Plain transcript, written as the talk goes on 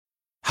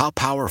How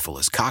powerful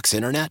is Cox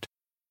Internet?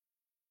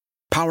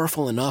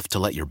 Powerful enough to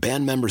let your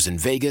band members in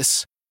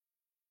Vegas,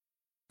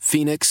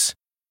 Phoenix,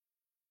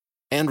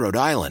 and Rhode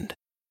Island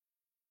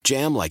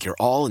jam like you're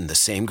all in the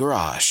same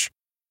garage.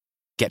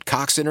 Get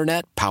Cox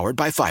Internet powered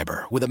by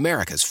fiber with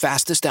America's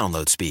fastest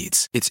download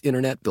speeds. It's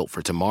internet built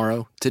for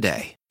tomorrow,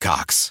 today.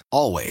 Cox,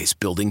 always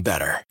building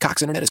better.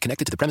 Cox Internet is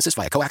connected to the premises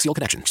via coaxial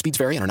connection. Speeds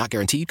vary and are not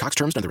guaranteed. Cox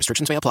terms and other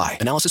restrictions may apply.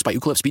 Analysis by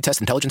Ookla Speed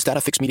Test Intelligence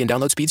Data. Fixed median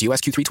download speeds. US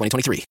Q3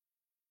 2023.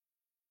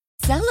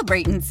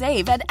 Celebrate and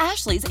save at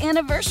Ashley's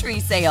Anniversary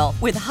Sale.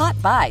 With Hot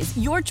Buys,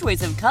 your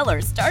choice of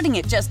colors starting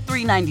at just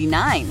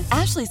 $3.99.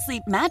 Ashley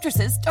Sleep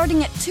mattresses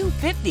starting at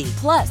 $2.50.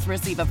 Plus,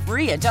 receive a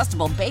free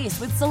adjustable base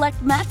with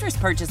select mattress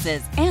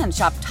purchases. And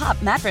shop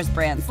top mattress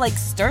brands like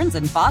Stearns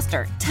 &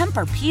 Foster,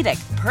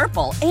 Tempur-Pedic,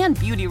 Purple, and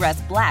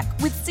Beautyrest Black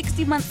with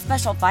 60-month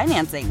special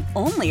financing.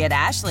 Only at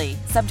Ashley.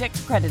 Subject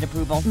to credit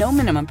approval. No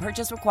minimum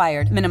purchase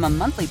required. Minimum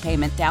monthly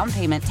payment, down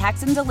payment,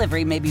 tax, and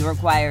delivery may be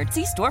required.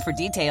 See store for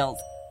details.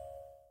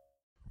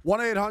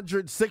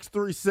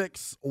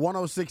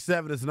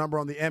 1-800-636-1067 is the number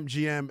on the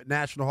MGM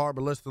National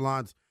Harbor listening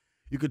lines.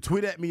 You can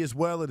tweet at me as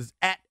well. It is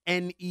at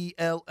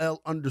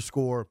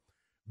NELL_BTP.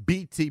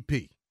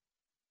 It's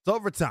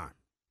overtime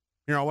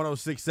here on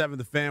 106.7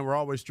 The Fan. We're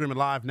always streaming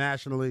live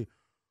nationally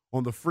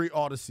on the free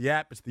Odyssey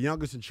app. It's the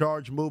youngest in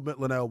charge movement,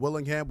 Lynnell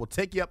Willingham. We'll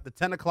take you up to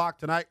 10 o'clock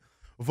tonight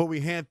before we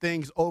hand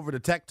things over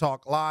to Tech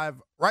Talk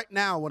Live. Right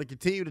now, I want to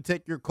continue to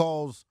take your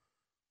calls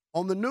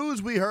on the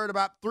news we heard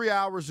about 3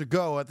 hours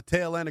ago at the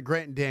tail end of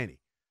Grant and Danny.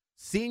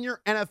 Senior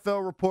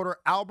NFL reporter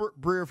Albert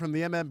Breer from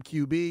the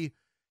MMQB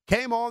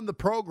came on the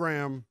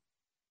program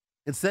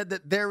and said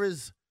that there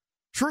is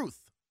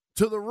truth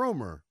to the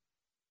rumor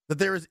that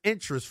there is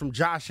interest from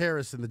Josh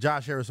Harris and the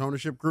Josh Harris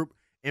ownership group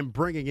in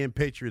bringing in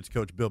Patriots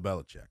coach Bill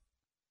Belichick.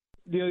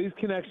 You know, these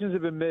connections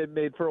have been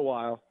made for a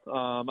while.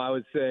 I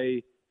would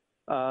say,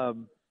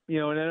 in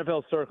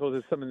NFL circles,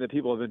 it's something that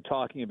people have been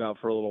talking about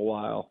for a little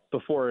while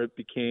before it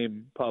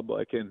became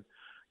public. And,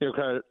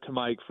 credit to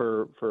Mike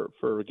for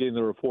getting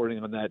the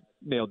reporting on that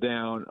nailed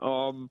down.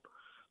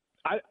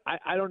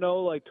 I don't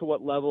know, to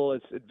what level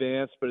it's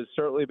advanced, but it's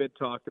certainly been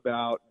talked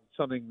about.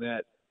 Something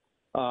that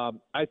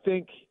I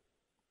think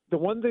the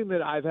one thing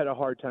that I've had a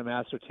hard time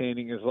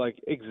ascertaining is,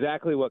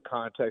 exactly what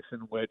context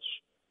in which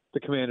the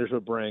Commanders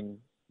would bring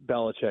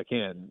Belichick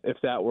in if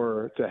that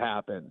were to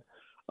happen.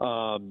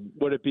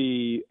 Would it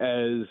be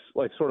as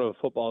sort of a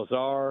football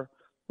czar?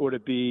 Would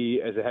it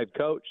be as a head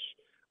coach?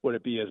 Would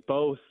it be as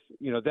both?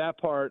 That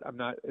part I'm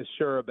not as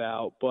sure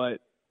about, but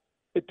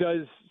it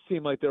does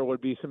seem like there would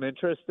be some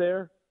interest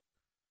there.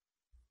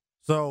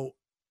 So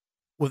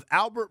with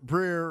Albert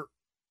Breer,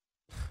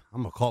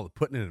 I'm going to call it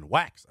putting it in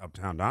wax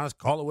uptown. Now, let's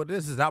call it what it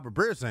is. This is Albert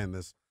Breer saying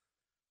this.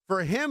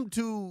 For him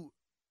to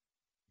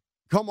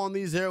come on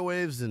these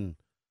airwaves and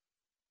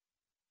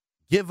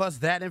give us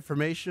that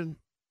information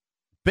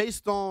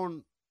based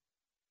on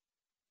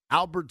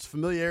Albert's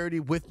familiarity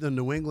with the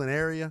New England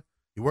area.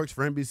 He works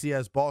for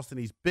NBCS Boston.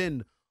 He's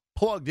been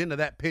plugged into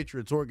that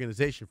Patriots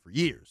organization for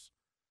years.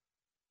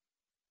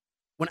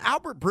 When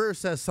Albert Breer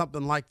says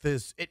something like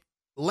this, it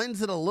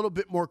lends it a little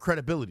bit more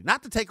credibility.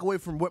 Not to take away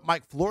from what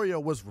Mike Florio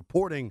was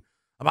reporting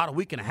about a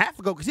week and a half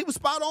ago, because he was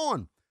spot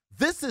on.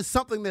 This is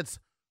something that's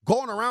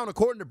going around,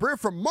 according to Breer,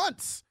 for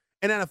months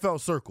in NFL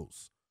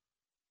circles.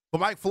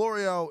 But Mike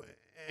Florio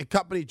and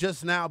company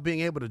just now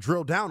being able to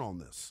drill down on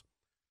this.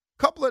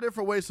 A couple of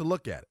different ways to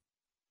look at it.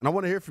 And I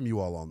want to hear from you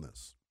all on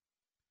this.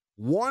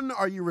 One,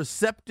 are you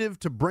receptive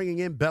to bringing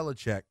in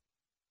Belichick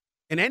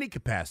in any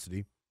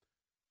capacity?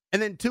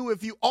 And then two,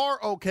 if you are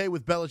okay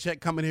with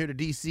Belichick coming here to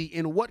D.C.,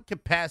 in what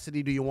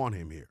capacity do you want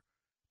him here?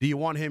 Do you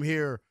want him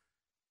here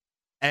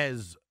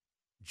as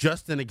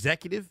just an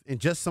executive and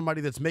just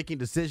somebody that's making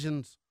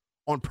decisions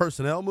on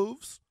personnel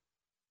moves?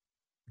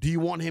 Do you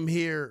want him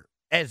here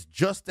as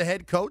just the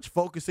head coach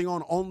focusing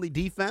on only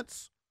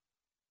defense?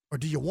 Or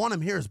do you want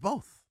him here as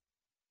both?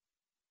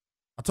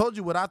 I told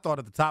you what I thought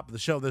at the top of the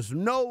show. There's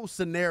no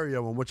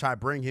scenario in which I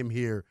bring him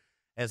here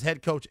as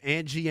head coach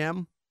and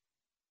GM.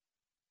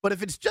 But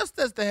if it's just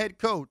as the head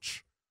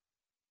coach,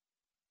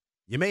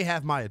 you may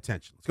have my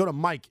attention. Let's go to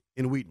Mike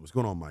in Wheaton. What's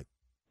going on, Mike?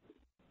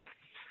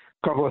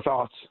 Couple of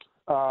thoughts.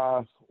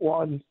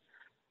 One,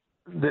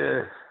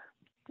 the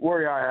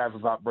worry I have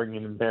about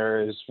bringing him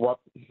there is what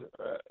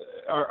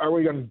are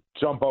we going to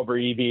jump over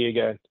EV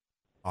again?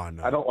 Oh,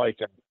 no. I don't like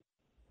that.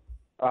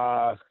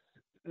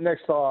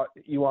 Next thought,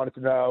 you wanted to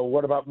know,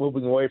 what about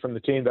moving away from the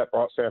team that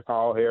brought Sam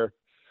Howell here?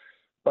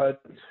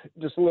 But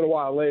just a little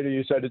while later,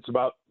 you said it's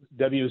about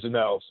W's and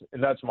L's,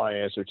 and that's my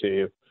answer to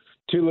you.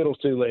 Too little,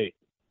 too late.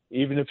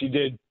 Even if you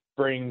did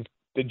bring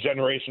the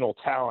generational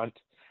talent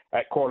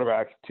at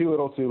quarterback, too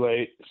little, too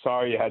late.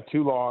 Sorry, you had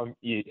too long.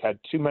 You had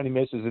too many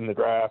misses in the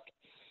draft.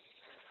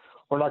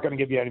 We're not going to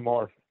give you any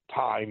more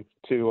time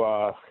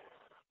to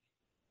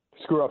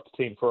screw up the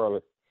team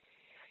further.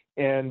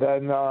 And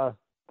then the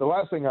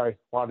last thing I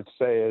wanted to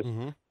say is,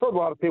 I've heard a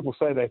lot of people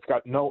say they've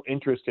got no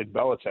interest in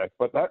Belichick,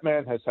 but that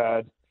man has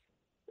had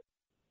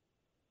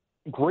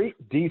great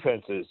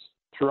defenses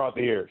throughout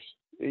the years.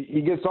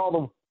 He gets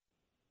all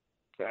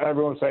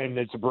everyone's saying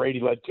it's a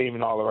Brady-led team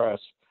and all the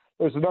rest.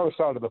 There's another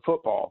side of the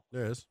football.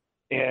 There is.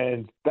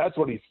 And that's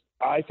what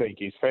I think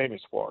he's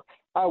famous for.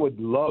 I would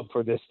love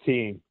for this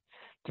team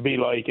to be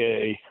like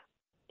a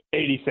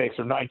 86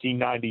 or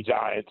 1990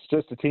 Giants,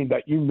 just a team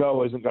that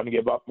isn't going to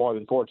give up more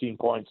than 14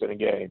 points in a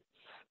game.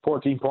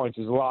 14 points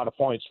is a lot of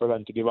points for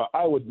them to give up.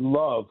 I would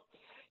love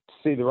to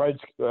see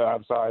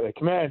the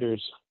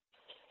Commanders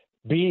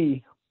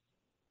be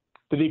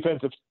the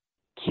defensive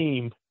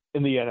team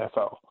in the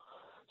NFL.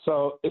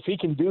 So if he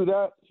can do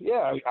that,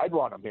 yeah, I'd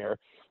want him here.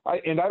 I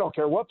don't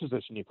care what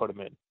position you put him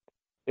in,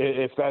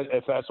 if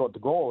that's what the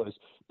goal is.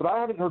 But I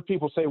haven't heard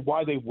people say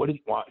why they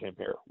wouldn't want him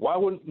here. Why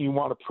wouldn't you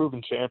want a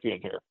proven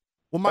champion here?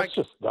 Well, Mike,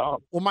 that's just dumb.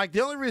 Well, Mike,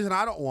 the only reason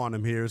I don't want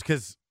him here is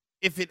because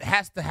if it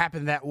has to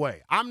happen that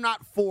way, I'm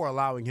not for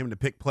allowing him to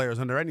pick players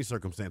under any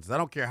circumstances. I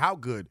don't care how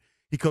good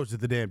he coaches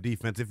the damn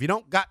defense. If you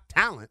don't got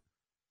talent,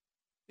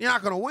 you're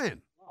not going to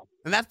win.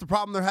 And that's the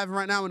problem they're having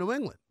right now in New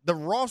England. The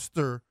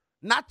roster,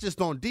 not just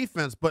on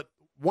defense, but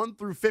 1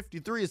 through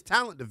 53 is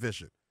talent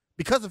deficient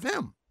because of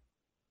him.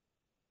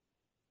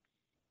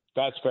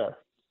 That's fair.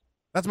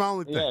 That's my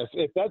only thing. Yeah,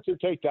 if that's your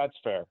take, that's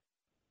fair.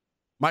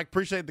 Mike,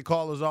 appreciate the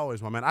call as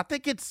always, my man. I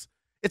think it's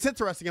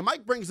interesting. And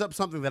Mike brings up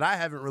something that I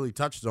haven't really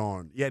touched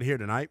on yet here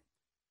tonight.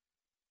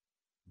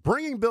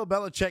 Bringing Bill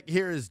Belichick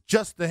here as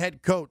just the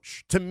head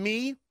coach, to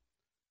me,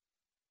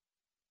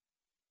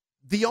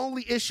 the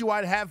only issue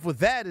I'd have with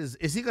that is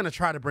he going to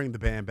try to bring the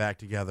band back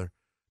together?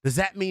 Does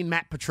that mean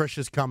Matt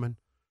Patricia's coming?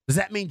 Does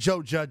that mean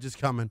Joe Judge is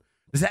coming?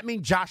 Does that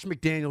mean Josh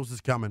McDaniels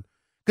is coming?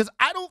 Because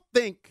I don't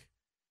think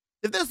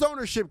if this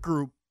ownership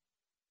group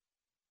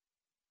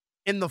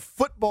and the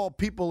football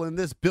people in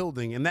this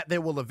building and that they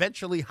will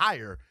eventually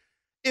hire,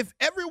 if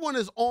everyone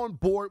is on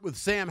board with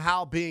Sam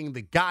Howell being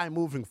the guy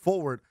moving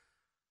forward,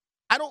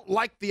 I don't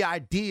like the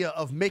idea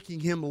of making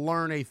him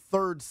learn a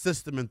third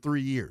system in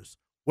 3 years.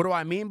 What do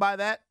I mean by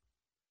that?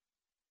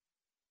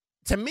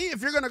 To me,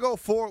 if you're going to go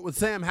forward with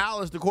Sam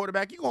Howell as the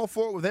quarterback, you're going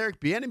forward with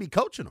Eric Bieniemy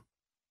coaching him.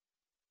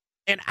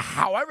 And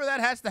however that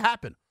has to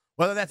happen,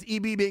 whether that's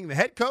EB being the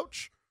head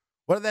coach,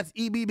 whether that's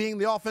EB being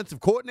the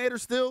offensive coordinator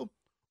still,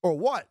 or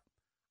what,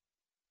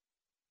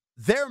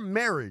 their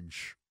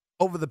marriage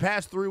over the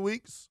past 3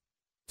 weeks,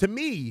 to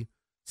me,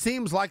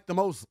 seems like the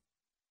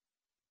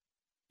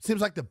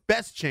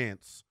best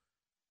chance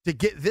to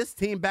get this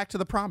team back to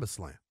the promised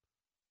land.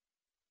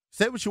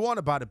 Say what you want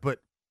about it, but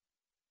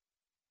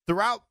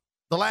throughout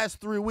the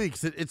last 3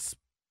 weeks, it's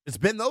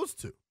been those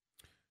two.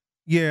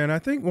 Yeah, and I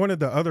think one of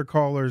the other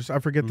callers, I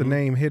forget the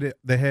name, hit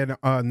the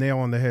nail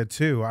on the head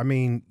too. I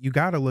mean, you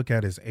got to look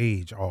at his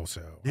age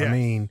also. Yes. I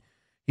mean,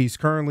 he's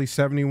currently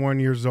 71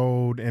 years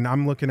old, and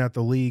I'm looking at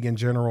the league in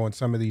general and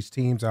some of these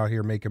teams out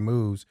here making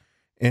moves,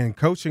 and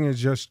coaching is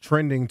just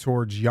trending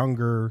towards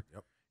younger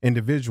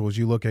individuals.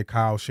 You look at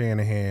Kyle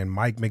Shanahan,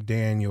 Mike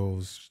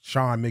McDaniels,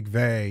 Sean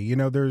McVay. You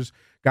know, there's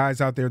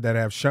guys out there that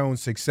have shown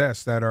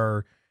success that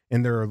are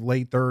in their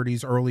late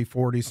 30s, early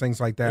 40s, things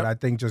like that. I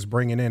think just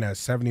bringing in a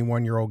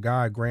 71-year-old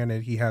guy,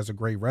 granted he has a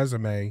great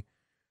resume,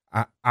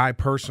 I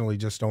personally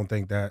just don't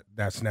think that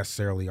that's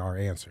necessarily our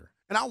answer.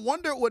 And I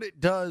wonder what it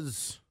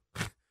does,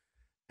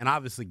 and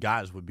obviously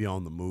guys would be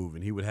on the move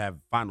and he would have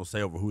final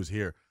say over who's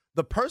here.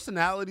 The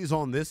personalities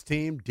on this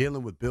team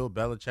dealing with Bill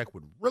Belichick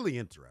would really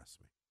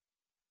interest me.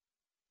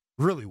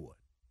 Really would.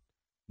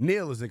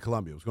 Neil is in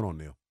Columbia. What's going on,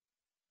 Neil?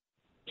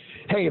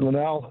 Hey,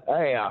 Lynnell.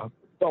 Hey,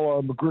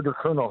 fellow Magruder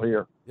Colonel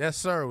here. Yes,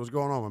 sir. What's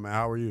going on, my man?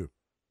 How are you?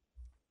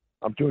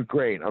 I'm doing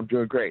great.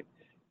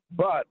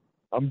 But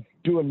I'm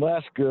doing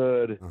less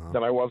good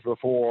than I was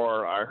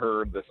before I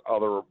heard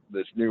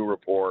this new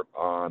report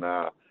on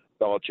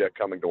Belichick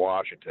coming to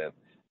Washington.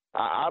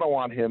 I don't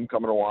want him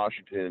coming to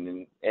Washington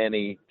in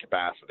any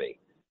capacity.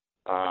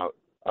 I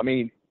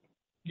mean,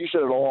 you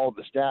said it all,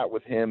 the stat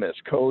with him as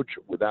coach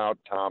without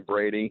Tom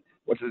Brady.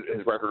 What's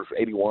his record for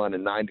 81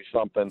 and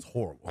 90-something? It's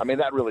horrible. I mean,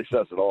 that really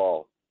says it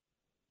all.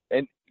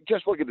 And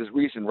just look at his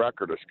recent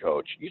record as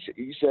coach.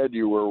 You said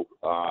you were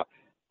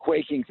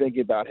quaking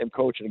thinking about him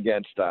coaching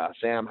against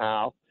Sam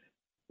Howell.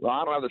 Well,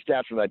 I don't have the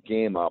stats from that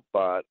game up,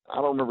 but I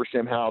don't remember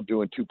Sam Howell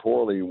doing too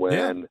poorly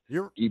when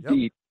he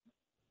beat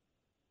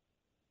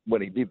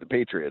the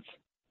Patriots.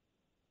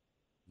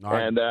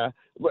 Right. And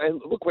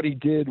look what he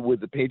did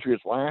with the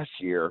Patriots last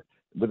year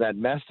with that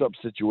messed up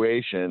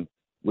situation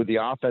with the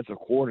offensive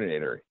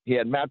coordinator. He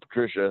had Matt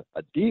Patricia,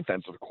 a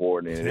defensive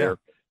coordinator,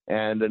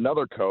 and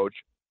another coach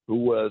who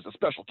was a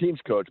special teams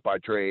coach by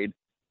trade,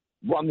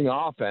 run the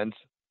offense,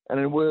 and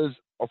it was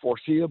a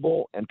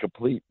foreseeable and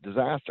complete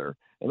disaster.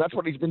 And that's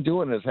what he's been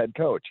doing as head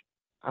coach.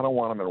 I don't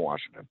want him in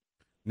Washington.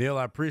 Neil,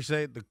 I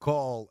appreciate the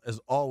call, as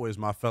always,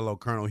 my fellow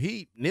Colonel.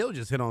 Neil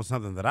just hit on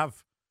something that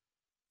I've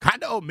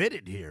kind of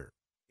omitted here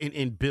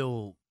in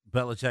Bill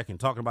Belichick and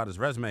talking about his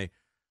resume.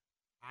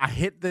 I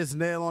hit this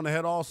nail on the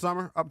head all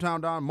summer,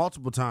 Uptown Don,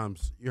 multiple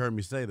times. You heard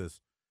me say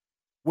this.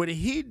 What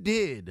he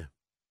did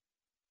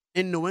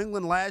in New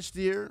England last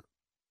year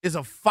is a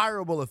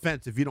fireable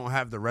offense if you don't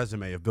have the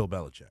resume of Bill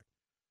Belichick.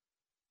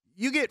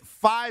 you get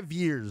 5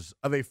 years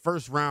of a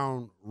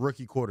first-round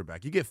rookie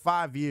quarterback. You get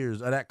 5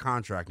 years of that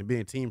contract and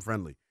being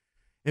team-friendly.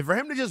 And for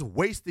him to just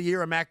waste the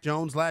year of Mac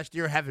Jones last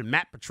year, having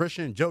Matt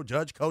Patricia and Joe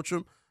Judge coach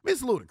him, I mean,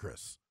 it's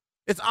ludicrous.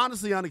 It's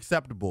honestly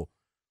unacceptable.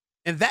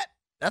 And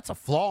that's a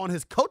flaw in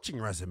his coaching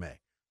resume,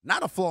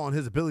 not a flaw in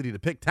his ability to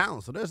pick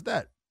talent. So there's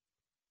that.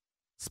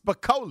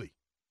 Spicoli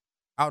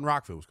out in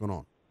Rockville. What's going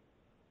on?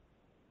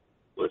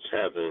 What's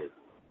happening?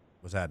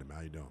 What's happening, man?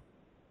 How you doing?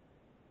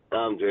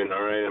 I'm doing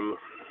all right. I'm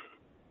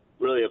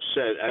really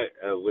upset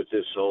with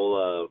this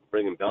whole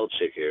bringing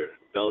Belichick here.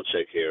 There's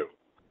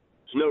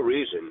no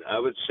reason. I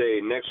would say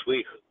next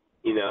week,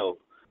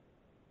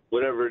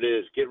 whatever it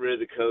is, get rid of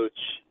the coach,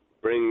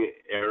 bring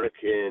Eric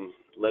in,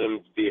 let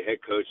him be a head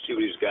coach, see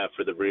what he's got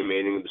for the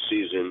remaining of the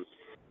season,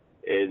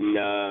 and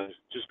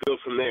just go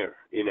from there.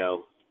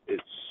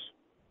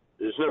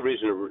 There's no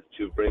reason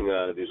to bring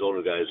these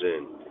older guys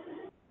in.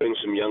 Bring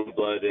some young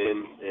blood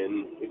in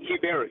and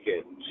keep Eric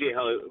in. See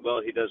how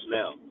well he does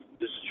now.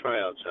 This is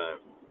tryout time.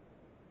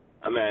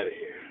 I'm out of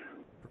here.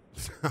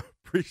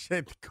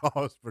 Appreciate the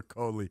call,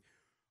 Spicoli.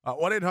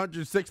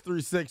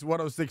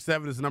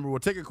 1-800-636-1067 is the number. We'll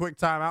take a quick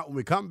time out. When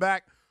we come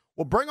back,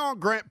 we'll bring on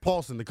Grant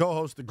Paulson, the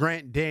co-host of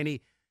Grant and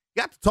Danny.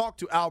 Got to talk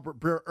to Albert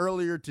Breer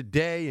earlier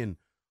today, and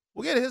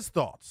we'll get his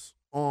thoughts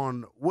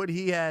on what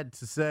he had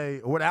to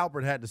say, or what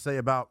Albert had to say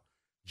about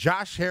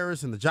Josh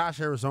Harris and the Josh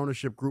Harris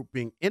ownership group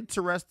being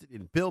interested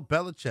in Bill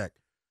Belichick.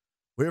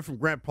 We'll hear from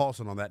Grant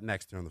Paulson on that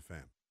next here on The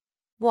Fan.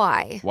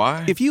 Why?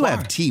 If you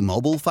have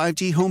T-Mobile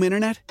 5G home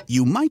internet,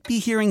 you might be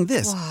hearing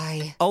this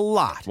Why? a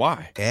lot.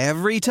 Why?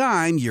 Every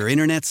time your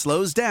internet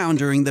slows down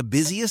during the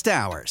busiest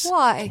hours.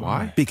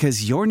 Why?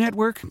 Because your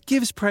network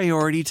gives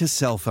priority to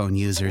cell phone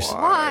users.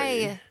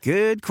 Why?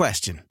 Good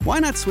question. Why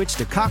not switch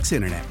to Cox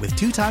Internet with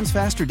 2 times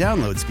faster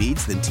download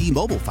speeds than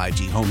T-Mobile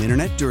 5G home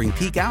internet during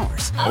peak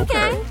hours?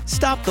 Okay.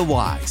 Stop the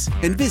whys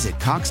and visit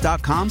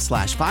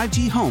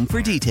cox.com/5G home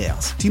for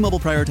details. T-Mobile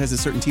prioritizes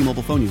certain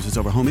T-Mobile phone users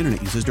over home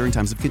internet users during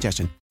times of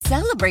congestion.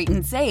 Celebrate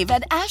and save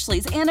at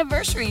Ashley's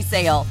Anniversary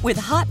Sale. With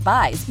Hot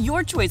Buys,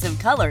 your choice of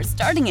colors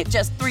starting at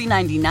just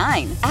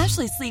 $3.99.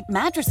 Ashley Sleep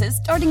mattresses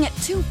starting at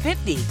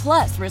 $2.50.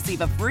 Plus,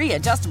 receive a free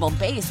adjustable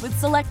base with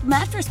select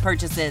mattress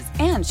purchases.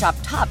 And shop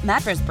top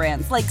mattress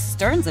brands like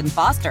Stearns &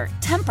 Foster,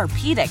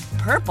 Tempur-Pedic,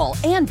 Purple,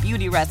 and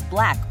Beautyrest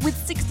Black with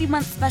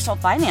 60-month special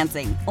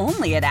financing.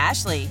 Only at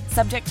Ashley.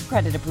 Subject to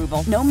credit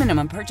approval. No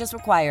minimum purchase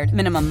required.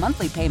 Minimum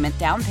monthly payment,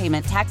 down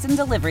payment, tax, and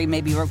delivery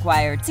may be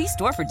required. See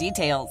store for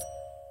details.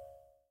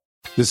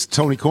 This is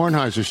Tony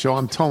Kornheiser's show.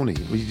 I'm Tony.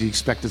 You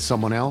expected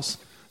someone else?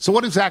 So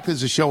what exactly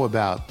is the show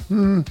about?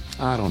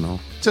 I don't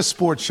know. It's a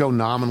sports show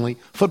nominally.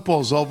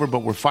 Football's over, but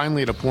we're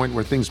finally at a point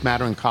where things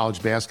matter in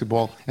college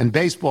basketball, and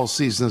baseball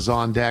season is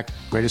on deck.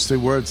 Greatest 3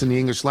 words in the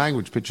English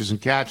language, pitchers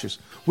and catchers.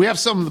 We have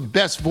some of the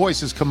best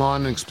voices come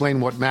on and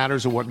explain what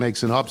matters or what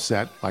makes an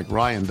upset, like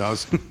Ryan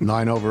does,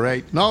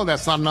 9/8. No,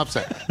 that's not an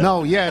upset.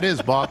 No, yeah, it is,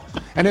 Bob.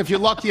 And if you're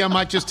lucky, I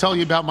might just tell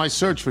you about my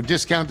search for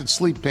discounted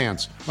sleep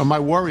pants or my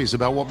worries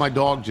about what my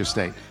dog just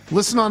ate.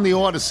 Listen on the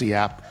Odyssey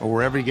app or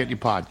wherever you get your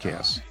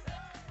podcasts.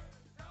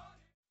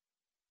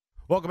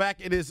 Welcome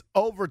back. It is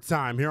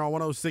overtime here on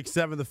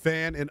 106.7 The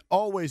Fan, and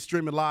always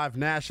streaming live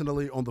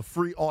nationally on the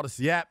free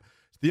Odyssey app.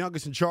 It's the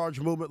youngest in charge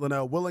movement,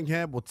 Lynnell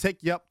Willingham. We'll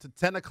take you up to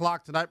 10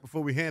 o'clock tonight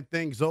before we hand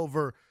things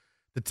over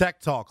to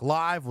Tech Talk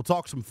Live. We'll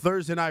talk some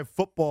Thursday night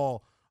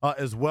football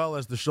as well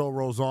as the show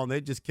rolls on. They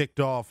just kicked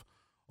off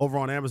over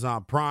on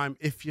Amazon Prime.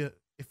 If you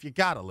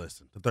got to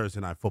listen to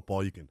Thursday night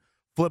football, you can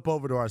flip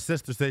over to our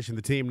sister station,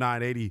 the Team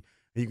 980,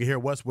 and you can hear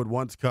Westwood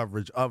One's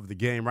coverage of the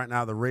game. Right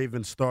now, the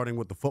Ravens starting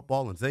with the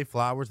football, and Zay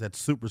Flowers, that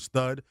super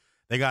stud.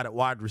 They got it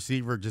wide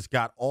receiver, just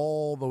got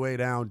all the way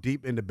down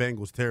deep into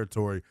Bengals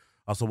territory.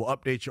 So we'll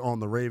update you on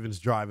the Ravens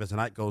drive as the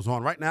night goes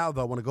on. Right now,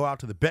 though, I want to go out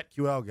to the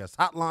BetQL guest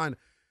hotline.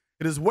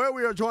 It is where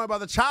we are joined by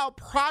the child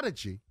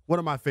prodigy, one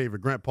of my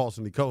favorite, Grant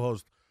Paulson, the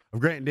co-host of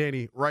Grant and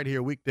Danny, right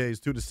here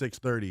weekdays 2 to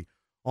 6:30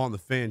 on The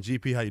Fan.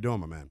 GP, how you doing,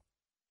 my man?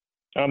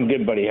 I'm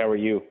good, buddy. How are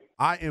you?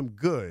 I am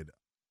good.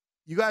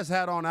 You guys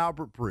had on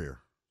Albert Breer,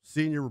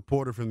 senior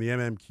reporter from the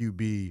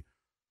MMQB,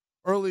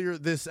 earlier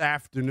this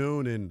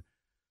afternoon, and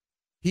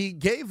he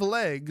gave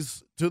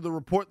legs to the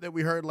report that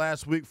we heard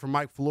last week from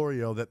Mike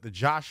Florio that the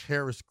Josh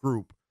Harris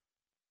group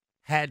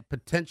had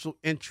potential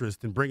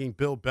interest in bringing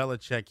Bill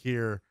Belichick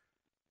here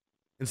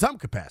in some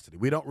capacity.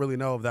 We don't really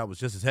know if that was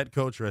just as head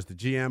coach or as the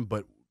GM,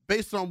 but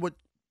based on what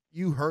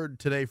you heard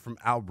today from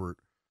Albert,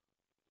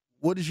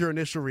 what is your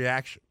initial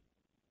reaction?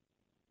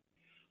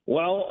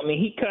 Well, I mean,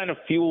 he kind of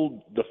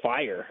fueled the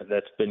fire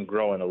that's been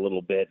growing a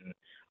little bit. And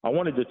I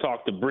wanted to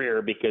talk to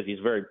Breer because he's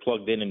very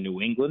plugged in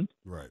New England.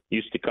 Right.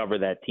 Used to cover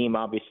that team,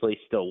 obviously,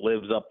 still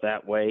lives up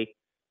that way,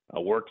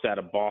 works out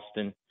of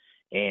Boston,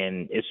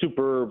 and is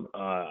super,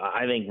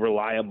 I think,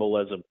 reliable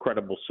as a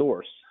credible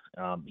source.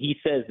 He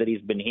says that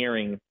he's been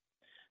hearing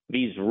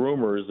these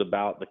rumors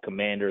about the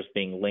Commanders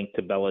being linked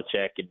to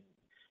Belichick and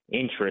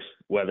interest,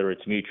 whether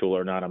it's mutual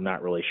or not, I'm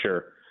not really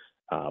sure.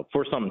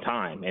 For some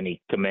time, and he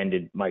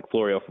commended Mike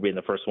Florio for being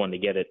the first one to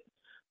get it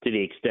to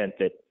the extent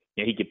that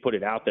he could put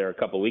it out there a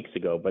couple of weeks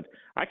ago. But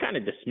I kind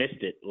of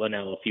dismissed it,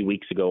 Lynnell, a few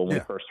weeks ago when we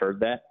first heard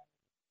that.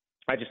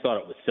 I just thought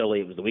it was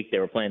silly. It was the week they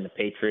were playing the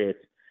Patriots.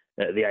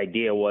 The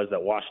idea was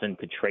that Washington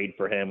could trade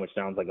for him, which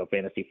sounds like a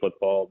fantasy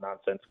football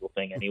nonsensical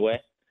thing anyway.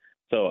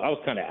 So I was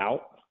kind of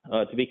out,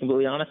 to be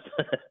completely honest.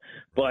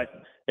 But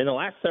in the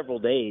last several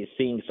days,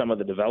 seeing some of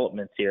the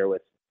developments here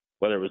with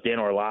whether it was Dan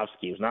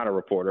Orlovsky, who's not a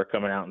reporter,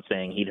 coming out and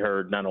saying he'd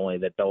heard not only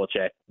that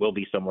Belichick will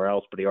be somewhere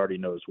else, but he already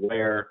knows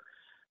where.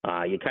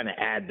 You kind of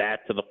add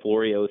that to the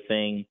Florio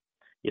thing.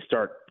 You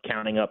start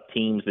counting up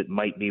teams that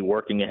might be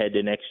working ahead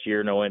to next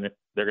year, knowing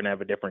they're going to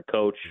have a different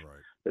coach.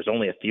 Right. There's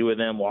only a few of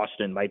them.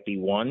 Washington might be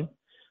one.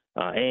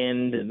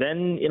 And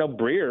then,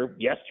 Breer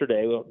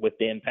yesterday with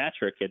Dan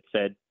Patrick had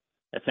said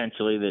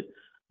essentially that,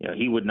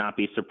 he would not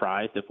be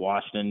surprised if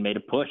Washington made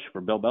a push for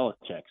Bill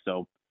Belichick.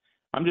 So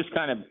I'm just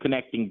kind of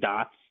connecting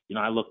dots.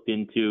 I looked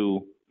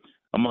into,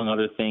 among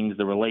other things,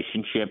 the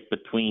relationship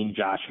between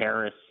Josh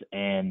Harris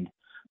and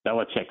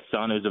Belichick's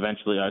son, who's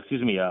eventually,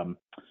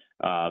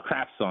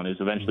 Kraft's son, who's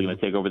eventually going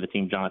to take over the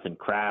team, Jonathan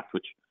Kraft,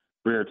 which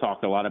Breer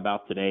talked a lot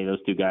about today.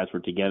 Those two guys were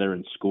together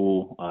in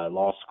school,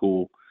 law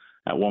school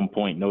at one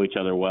point, know each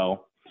other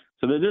well.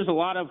 So there's a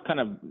lot of kind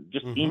of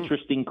just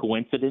interesting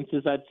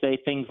coincidences, I'd say.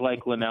 Things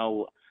like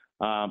Lynnell,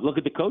 look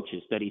at the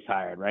coaches that he's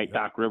hired, right? Yeah.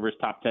 Doc Rivers,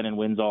 top 10 in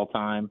wins all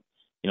time.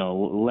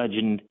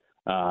 Legend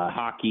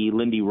hockey,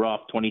 Lindy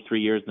Ruff,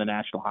 23 years in the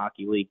National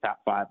Hockey League, top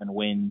 5 in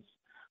wins.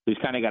 So he's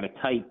kind of got a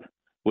type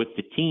with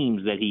the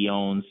teams that he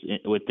owns,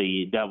 with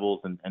the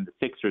Devils and the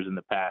Sixers in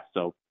the past.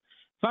 So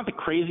it's not the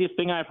craziest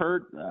thing I've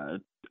heard.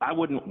 I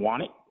wouldn't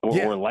want it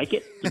or like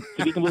it,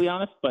 to be completely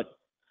honest. But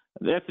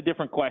that's a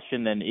different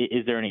question than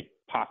is there any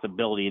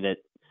possibility that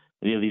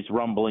these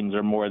rumblings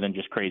are more than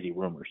just crazy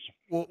rumors?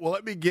 Well,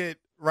 let me get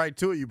right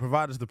to it. You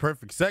provide us the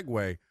perfect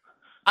segue.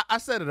 I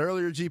said it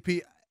earlier,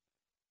 GP.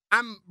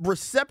 I'm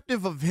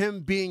receptive of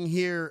him being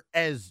here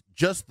as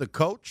just the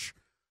coach,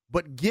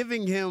 but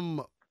giving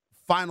him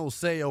final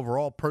say over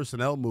all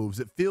personnel moves,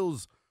 it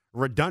feels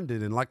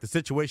redundant and like the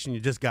situation you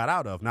just got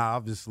out of. Now,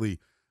 obviously,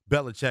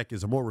 Belichick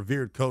is a more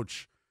revered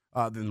coach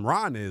than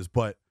Ron is,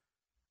 but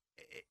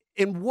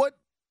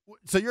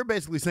so you're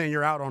basically saying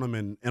you're out on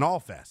him in all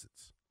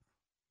facets?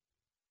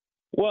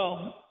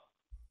 Well,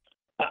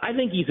 I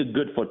think he's a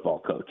good football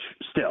coach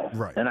still.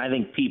 Right. And I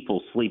think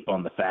people sleep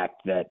on the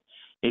fact that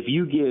if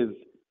you give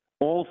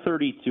all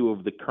 32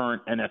 of the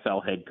current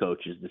NFL head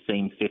coaches the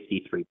same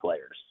 53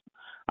 players,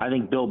 I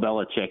think Bill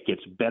Belichick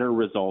gets better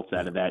results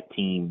out of that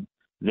team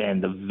than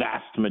the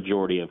vast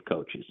majority of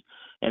coaches.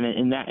 And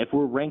in that, if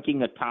we're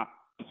ranking a top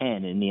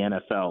 10 in the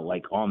NFL,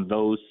 like on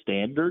those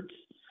standards,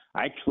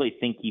 I actually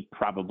think he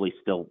probably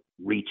still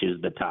reaches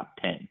the top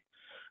 10.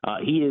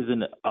 He is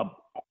an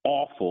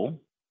awful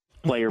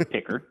player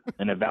picker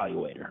and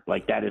evaluator.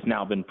 Like that has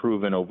now been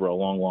proven over a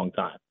long, long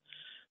time.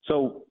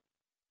 So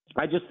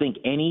I just think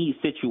any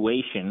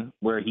situation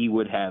where he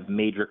would have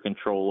major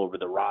control over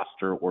the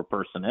roster or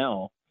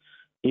personnel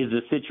is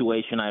a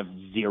situation I have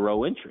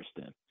zero interest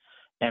in.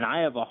 And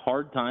I have a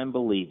hard time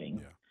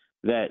believing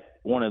that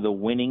one of the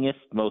winningest,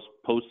 most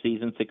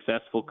postseason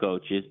successful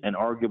coaches, and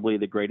arguably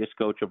the greatest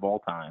coach of all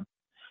time,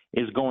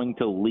 is going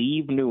to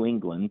leave New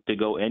England to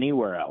go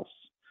anywhere else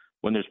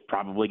when there's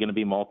probably going to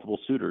be multiple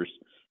suitors,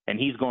 and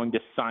he's going to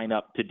sign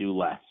up to do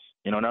less.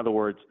 In other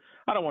words,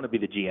 I don't want to be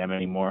the GM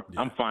anymore.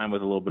 Yeah. I'm fine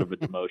with a little bit of a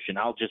demotion.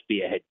 I'll just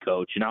be a head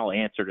coach, and I'll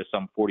answer to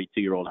some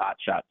 42-year-old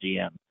hotshot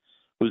GM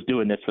who's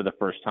doing this for the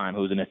first time,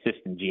 who's an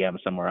assistant GM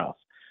somewhere else.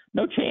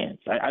 No chance.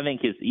 I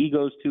think his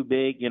ego's too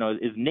big.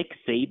 Is Nick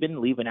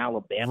Saban leaving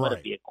Alabama to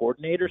be a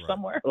coordinator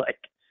somewhere?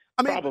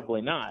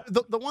 Probably not.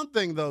 The one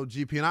thing, though,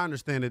 GP, and I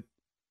understand it,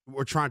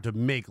 we're trying to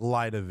make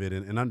light of it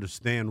and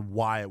understand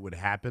why it would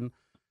happen.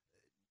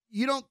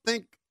 You don't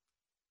think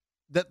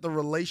that the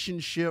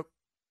relationship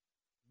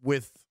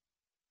with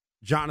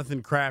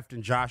Jonathan Kraft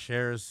and Josh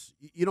Harris,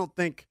 you don't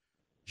think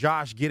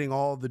Josh getting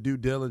all the due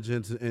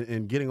diligence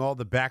and getting all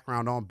the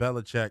background on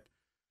Belichick,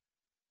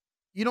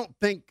 you don't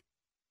think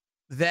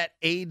that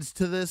aids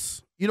to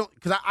this?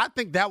 Because I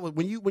think that was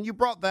when you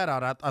brought that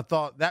out, I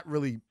thought that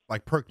really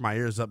perked my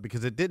ears up,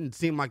 because it didn't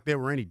seem like there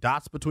were any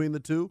dots between the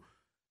two.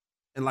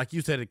 And like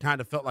you said, it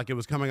kind of felt like it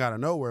was coming out of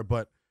nowhere.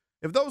 But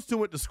if those two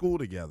went to school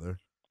together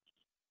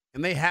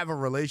and they have a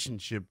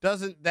relationship,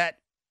 doesn't that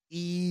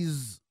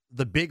ease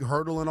the big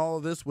hurdle in all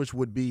of this, which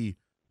would be,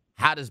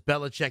 how does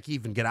Belichick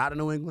even get out of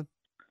New England?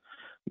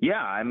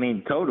 Yeah, I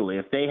mean, totally.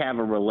 If they have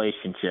a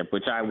relationship,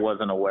 which I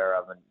wasn't aware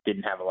of and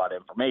didn't have a lot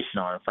of information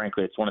on, and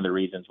frankly, it's one of the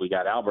reasons we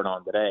got Albert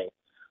on today,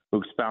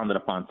 who expounded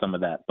upon some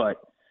of that. But,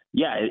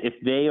 yeah, if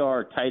they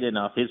are tight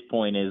enough, his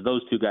point is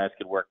those two guys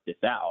could work this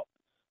out.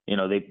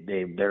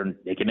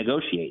 They can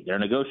negotiate. They're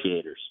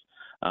negotiators.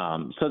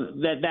 So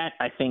that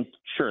I think,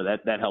 sure,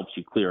 that helps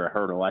you clear a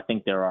hurdle. I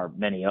think there are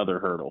many other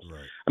hurdles.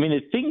 Right. I mean,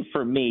 the thing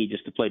for me,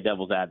 just to play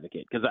devil's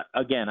advocate, because,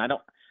 again,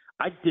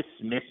 I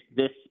dismissed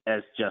this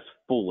as just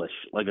foolish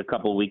like a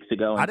couple of weeks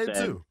ago. And I did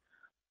too.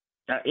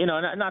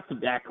 Not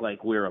to act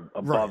like we're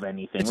above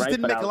anything, right?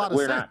 Didn't make a lot of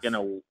sense. Not going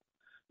to.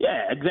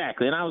 Yeah,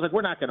 exactly. And I was like,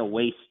 we're not going to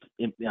waste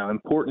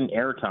important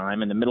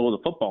airtime in the middle of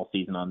the football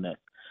season on this.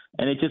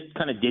 And it just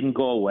kind of didn't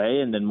go away.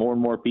 And then more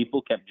and more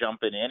people kept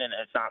jumping in. And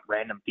it's not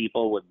random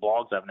people with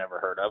blogs I've never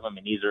heard of. I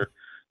mean, these are,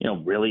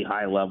 really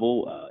high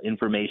level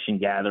information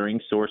gathering,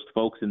 sourced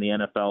folks in the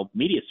NFL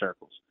media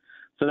circles.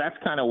 So that's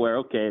kind of where,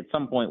 okay, at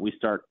some point we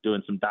start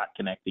doing some dot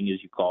connecting,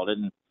 as you called it.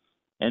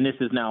 And this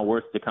is now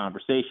worth the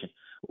conversation.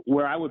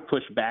 Where I would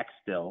push back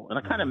still, and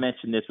I kind of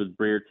mentioned this with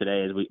Breer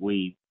today as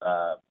we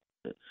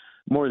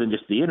more than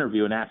just the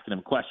interview and asking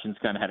him questions,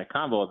 kind of had a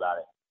convo about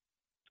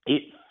it.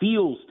 It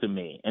feels to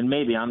me, and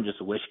maybe I'm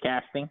just wish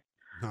casting,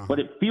 but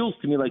it feels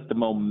to me like the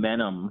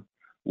momentum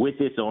with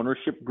this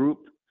ownership group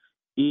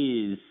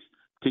is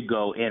to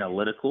go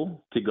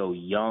analytical, to go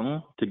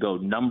young, to go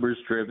numbers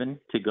driven,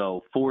 to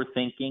go forward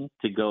thinking,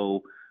 to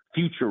go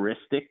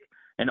futuristic.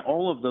 And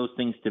all of those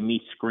things to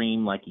me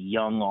scream like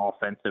young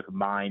offensive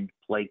mind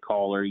play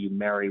caller you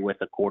marry with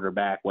a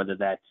quarterback, whether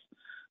that's,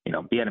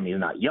 Bieniemy is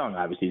not young,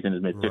 obviously he's in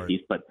his mid-50s, right.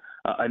 But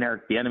an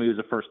Eric Bieniemy who's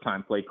a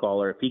first-time play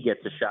caller, if he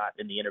gets a shot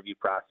in the interview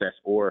process,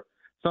 or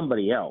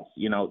somebody else,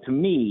 to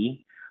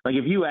me, like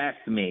if you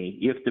asked me,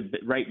 you have to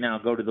right now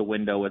go to the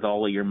window with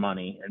all of your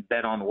money and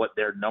bet on what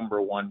their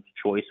number one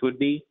choice would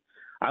be,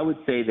 I would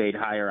say they'd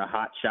hire a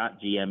hotshot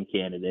GM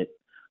candidate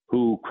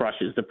who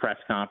crushes the press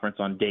conference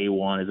on day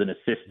one as an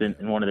assistant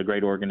in one of the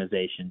great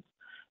organizations,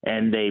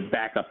 and they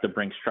back up the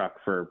Brinks truck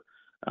for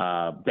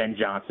Ben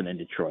Johnson in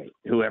Detroit,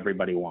 who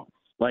everybody wants.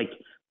 Like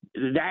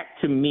that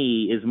to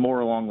me is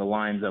more along the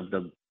lines of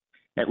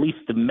at least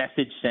the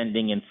message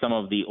sending and some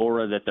of the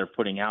aura that they're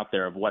putting out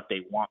there of what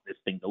they want this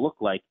thing to look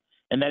like.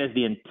 And that is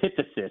the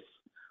antithesis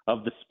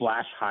of the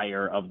splash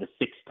hire of the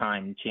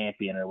 6-time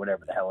champion or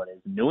whatever the hell it is.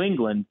 New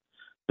England,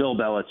 Bill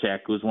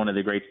Belichick was one of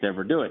the greats to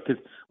ever do it.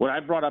 Because what I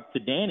brought up to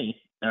Danny,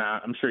 and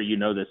I'm sure you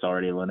know this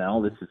already,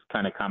 Lynnell, this is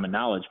kind of common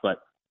knowledge, but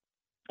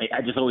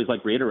I just always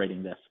like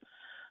reiterating this.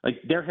 Like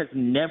there has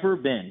never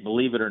been,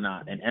 believe it or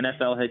not, an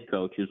NFL head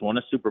coach who's won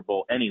a Super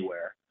Bowl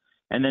anywhere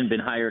and then been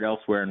hired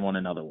elsewhere and won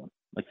another one.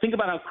 Like think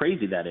about how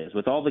crazy that is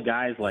with all the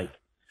guys like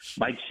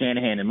Mike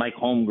Shanahan and Mike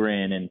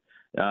Holmgren and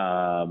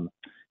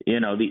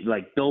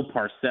like Bill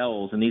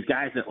Parcells and these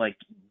guys that like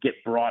get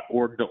brought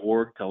org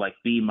to like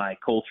be my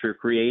culture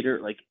creator.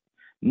 Like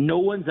no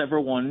one's ever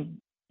won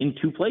in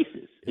two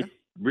places. It's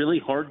really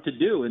hard to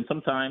do. And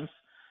sometimes,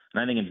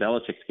 and I think in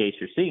Belichick's case,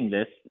 you're seeing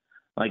this,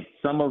 like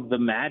some of the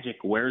magic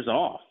wears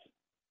off.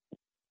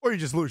 Or you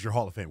just lose your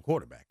Hall of Fame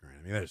quarterback, right?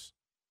 I mean, there's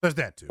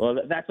that too. Well,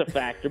 that's a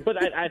factor. But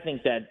I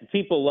think that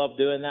people love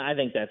doing that. I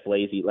think that's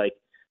lazy. Like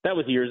that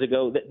was years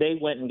ago. They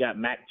went and got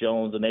Mac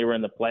Jones, and they were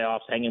in the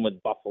playoffs hanging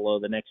with Buffalo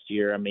the next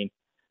year. I mean,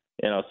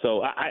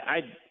 so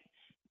I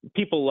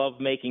people love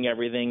making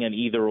everything an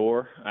either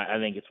or. I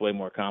think it's way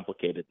more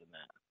complicated than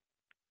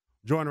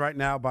that. Joined right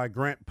now by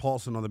Grant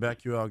Paulson on the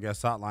BetQL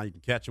Guest Hotline. You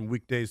can catch him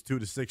weekdays 2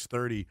 to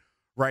 6:30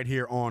 right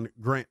here on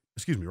right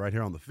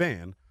here on the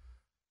Fan.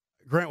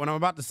 Grant, what I'm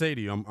about to say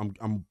to you,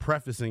 I'm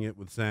prefacing it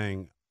with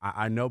saying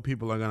I know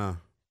people are gonna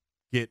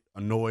get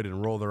annoyed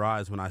and roll their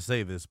eyes when I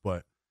say this,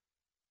 but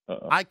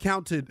I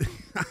counted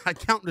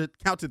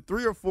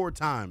 3 or 4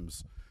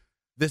 times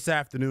this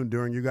afternoon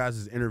during you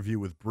guys' interview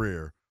with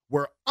Breer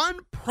where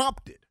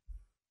unprompted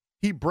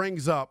he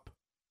brings up,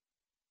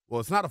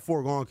 well, it's not a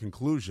foregone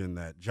conclusion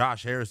that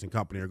Josh Harris and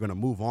company are going to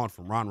move on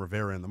from Ron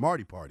Rivera and the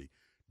Marty Party.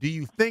 Do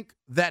you think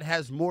that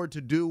has more to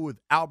do with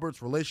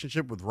Albert's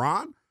relationship with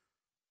Ron?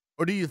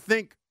 Or do you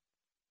think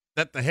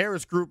that the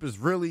Harris group is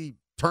really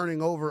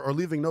turning over or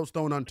leaving no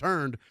stone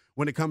unturned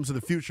when it comes to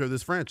the future of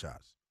this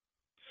franchise?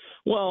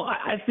 Well,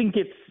 I think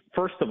it's,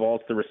 first of all,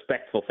 it's the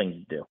respectful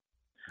thing to do.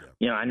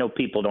 Yeah. I know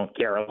people don't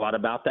care a lot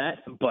about that,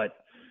 but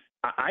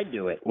I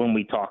do it when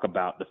we talk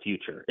about the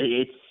future.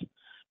 It's,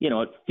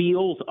 it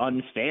feels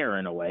unfair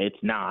in a way.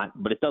 It's not,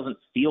 but it doesn't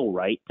feel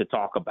right to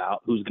talk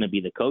about who's going to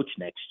be the coach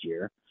next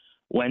year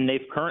when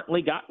they've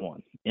currently got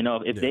one.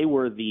 If they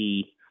were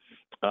the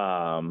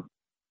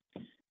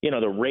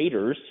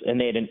Raiders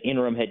and they had an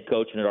interim head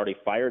coach and had already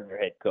fired their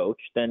head coach,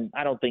 then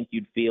I don't think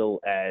you'd feel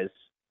as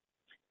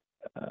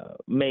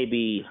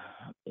maybe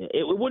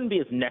it wouldn't be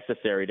as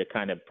necessary to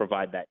kind of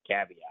provide that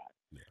caveat.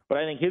 Yeah. But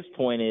I think his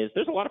point is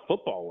there's a lot of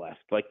football left.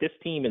 Like this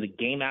team is a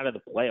game out of the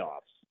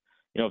playoffs.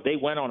 If they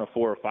went on a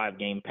 4 or 5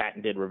 game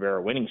patented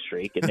Rivera winning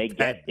streak and they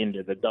get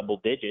into the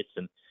double digits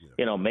and,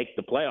 make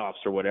the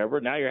playoffs or whatever,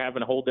 now you're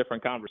having a whole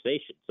different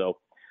conversation. So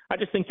I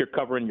just think you're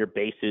covering your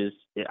bases.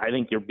 I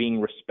think you're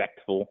being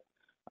respectful.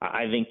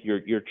 I think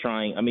you're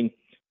trying. I mean,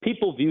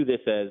 people view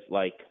this as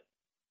like,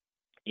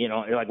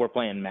 like we're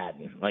playing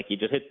Madden. Like you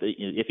just hit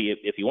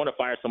if you want to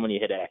fire someone, you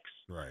hit X.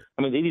 Right.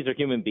 I mean, these are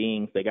human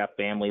beings. They got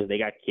families. They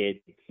got kids.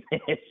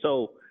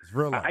 So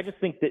I just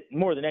think that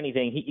more than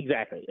anything,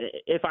 exactly.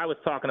 If I was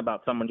talking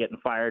about someone getting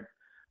fired,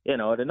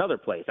 at another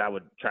place, I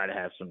would try to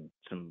have some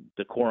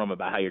decorum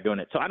about how you're doing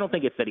it. So I don't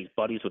think it's that he's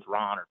buddies with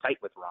Ron or tight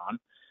with Ron.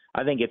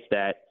 I think it's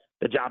that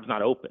the job's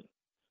not open.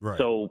 Right.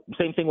 So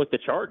same thing with the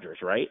Chargers,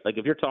 right? Like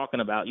if you're talking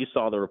about, you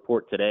saw the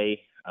report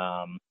today,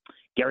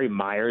 Gary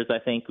Myers, I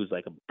think, who's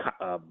like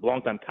a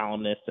longtime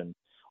columnist and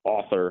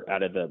author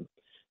out of the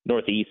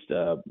Northeast.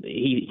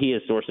 He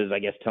has sources, I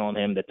guess, telling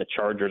him that the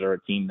Chargers are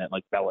a team that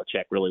like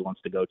Belichick really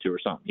wants to go to or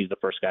something. He's the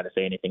first guy to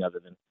say anything other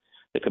than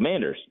the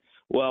Commanders.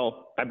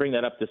 Well, I bring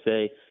that up to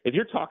say, if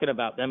you're talking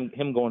about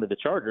him going to the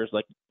Chargers,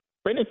 like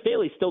Brandon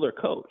Staley's still their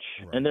coach,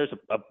 right, and there's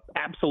a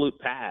absolute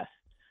path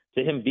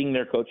to him being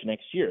their coach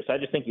next year. So I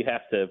just think you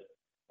have to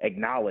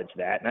acknowledge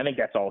that, and I think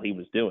that's all he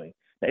was doing.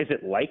 Now, is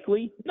it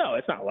likely? No,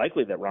 it's not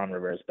likely that Ron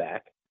Rivera's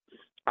back.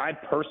 I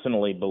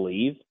personally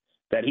believe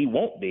that he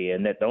won't be,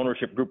 and that the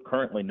ownership group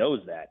currently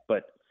knows that.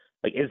 But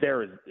like, it's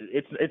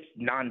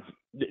non.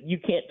 You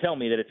can't tell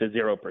me that it's a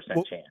 0%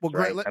 chance. Well,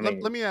 Grant, right?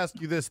 let me ask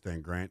you this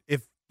then, Grant.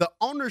 If the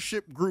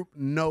ownership group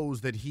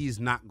knows that he's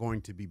not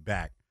going to be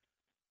back,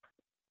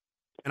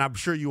 and I'm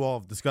sure you all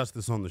have discussed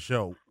this on the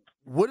show,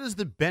 what is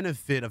the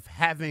benefit of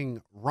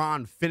having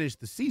Ron finish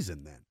the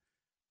season then?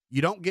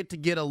 You don't get to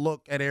get a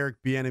look at Eric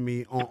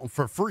Bieniemy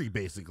for free,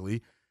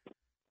 basically,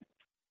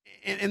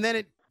 and then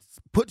it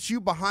puts you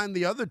behind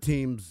the other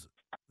teams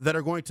that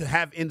are going to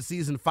have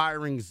in-season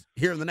firings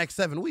here in the next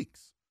 7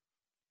 weeks.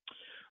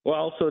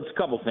 Well, so it's a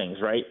couple things,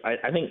 right?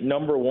 I think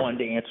number one,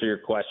 to answer your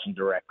question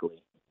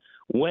directly,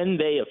 when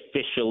they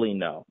officially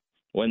know,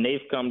 when they've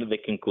come to the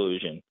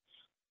conclusion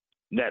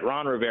that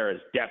Ron Rivera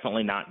is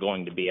definitely not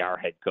going to be our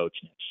head coach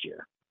next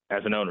year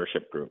as an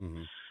ownership group,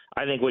 mm-hmm,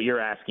 I think what you're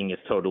asking is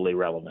totally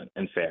relevant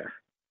and fair.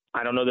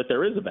 I don't know that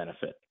there is a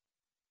benefit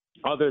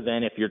other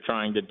than if you're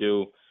trying to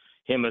do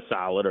him a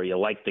solid, or you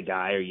like the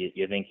guy, or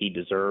you think he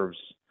deserves,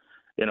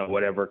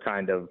 whatever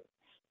kind of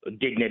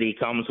dignity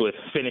comes with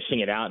finishing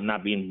it out and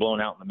not being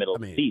blown out in the middle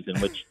of the season,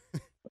 which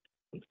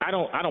I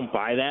don't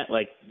buy that.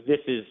 Like, this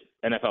is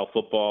NFL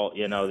football,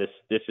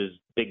 this is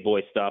big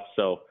boy stuff.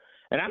 So,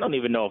 and I don't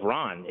even know if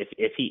Ron,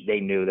 if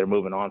they knew they're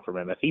moving on from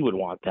him, if he would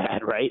want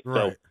that, right?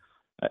 So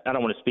I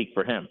don't want to speak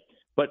for him,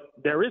 but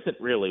there isn't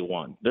really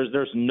one.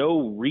 There's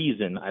no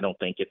reason, I don't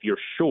think, if you're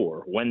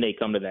sure when they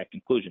come to that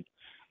conclusion.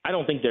 I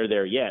don't think they're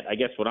there yet. I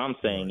guess what I'm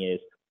saying is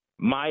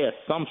my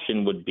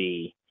assumption would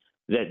be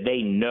that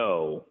they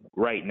know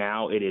right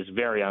now it is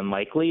very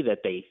unlikely that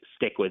they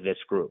stick with this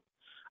group.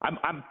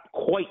 I'm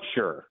quite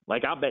sure.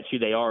 Like, I'll bet you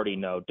they already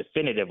know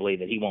definitively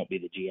that he won't be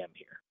the GM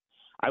here.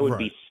 I would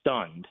be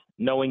stunned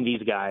knowing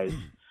these guys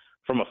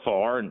from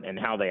afar and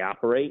how they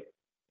operate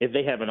if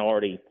they haven't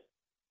already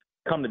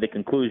come to the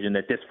conclusion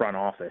that this front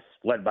office,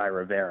 led by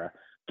Rivera,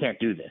 can't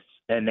do this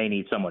and they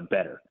need someone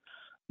better.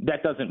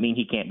 That doesn't mean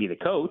he can't be the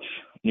coach.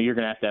 You're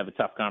going to have a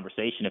tough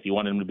conversation if you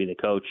want him to be the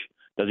coach.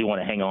 Does he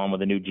want to hang on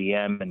with a new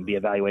GM and be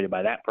evaluated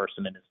by that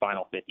person in his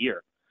final 5th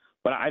year?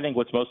 But I think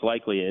what's most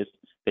likely is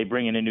they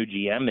bring in a new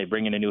GM, they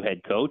bring in a new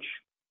head coach,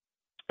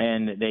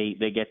 and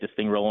they get this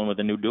thing rolling with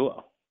a new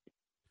duo.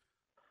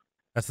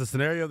 That's the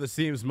scenario that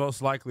seems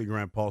most likely,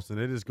 Grant Paulson.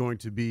 It is going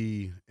to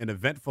be an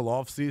eventful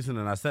offseason,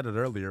 and I said it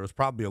earlier, it was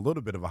probably a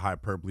little bit of a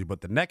hyperbole,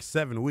 but the next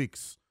 7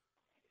 weeks,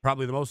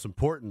 probably the most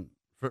important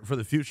for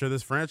the future of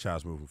this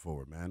franchise moving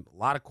forward, man. A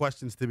lot of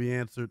questions to be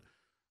answered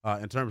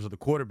in terms of the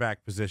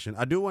quarterback position.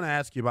 I do want to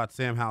ask you about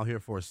Sam Howell here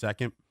for a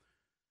second.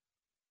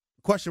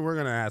 Question we're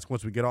going to ask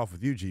once we get off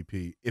with you,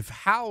 GP. If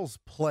Howell's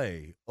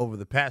play over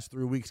the past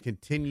 3 weeks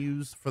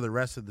continues for the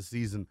rest of the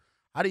season,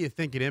 how do you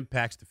think it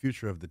impacts the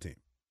future of the team?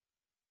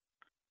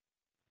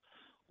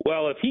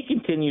 Well, if he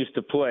continues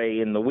to play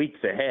in the weeks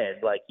ahead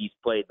like he's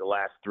played the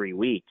last 3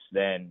 weeks,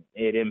 then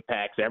it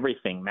impacts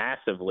everything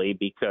massively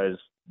because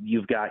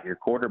you've got your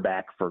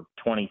quarterback for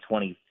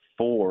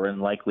 2024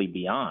 and likely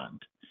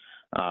beyond.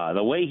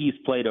 The way he's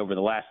played over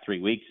the last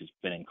 3 weeks has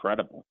been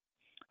incredible.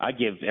 I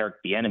give Eric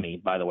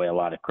Bieniemy, by the way, a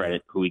lot of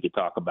credit, who we could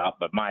talk about,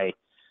 but my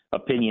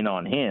opinion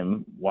on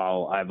him,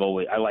 while I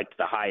liked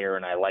the hire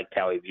and I liked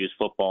how he views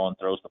football and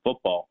throws the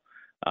football,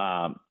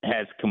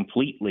 has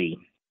completely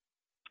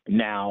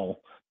now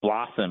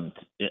blossomed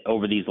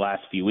over these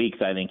last few weeks.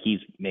 I think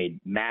he's made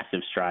massive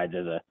strides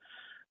as a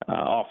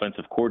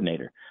offensive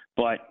coordinator.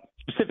 But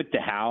specific to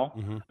Howell,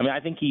 I mean,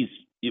 I think he's,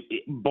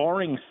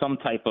 barring some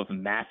type of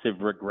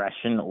massive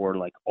regression or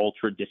like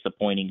ultra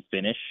disappointing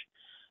finish,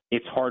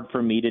 it's hard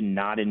for me to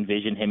not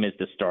envision him as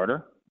the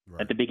starter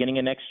at the beginning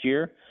of next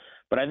year.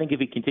 But I think if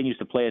he continues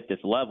to play at this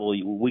level,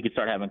 we could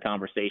start having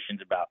conversations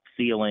about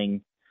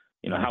ceiling,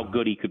 how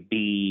good he could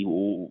be,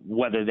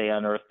 whether they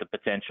unearth the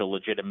potential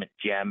legitimate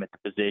gem at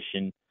the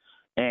position,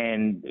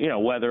 and,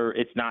 whether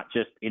it's not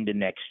just into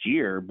next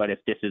year, but if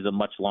this is a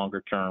much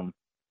longer term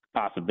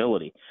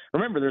possibility.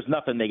 Remember, there's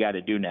nothing they got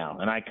to do now.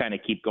 And I kind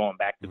of keep going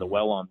back to the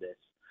well on this.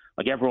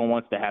 Like, everyone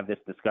wants to have this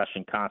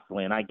discussion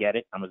constantly, and I get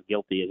it. I'm as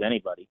guilty as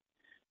anybody.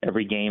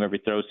 Every game,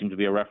 every throw seems to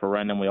be a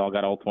referendum. We all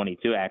got all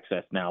 22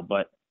 access now.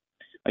 But,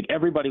 like,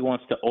 everybody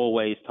wants to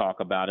always talk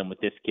about him with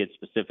this kid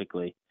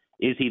specifically.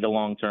 Is he the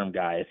long-term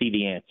guy? Is he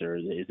the answer?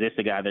 Is this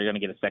a guy they're going to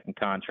get a second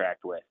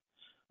contract with?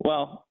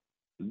 Well,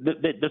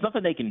 there's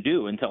nothing they can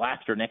do until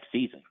after next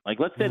season. Like,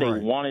 let's say they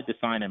wanted to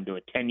sign him to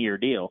a 10-year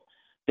deal.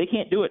 They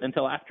can't do it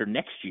until after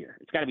next year.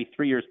 It's got to be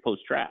 3 years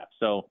post-draft.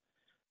 So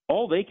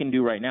all they can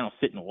do right now is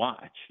sit and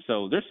watch.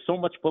 So there's so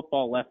much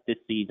football left this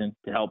season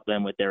to help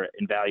them with their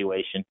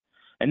evaluation.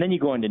 And then you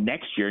go into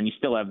next year and you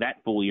still have that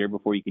full year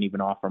before you can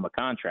even offer him a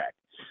contract.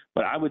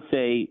 But I would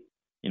say,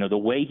 the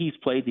way he's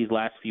played these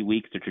last few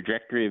weeks, the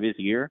trajectory of his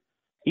year,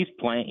 he's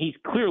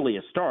clearly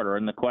a starter.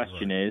 And the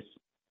question is,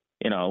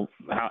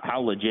 how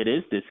legit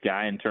is this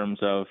guy in terms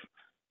of,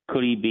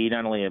 could he be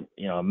not only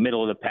a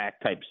middle of the pack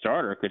type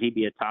starter, could he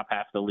be a top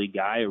half of the league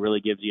guy who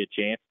really gives you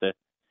a chance to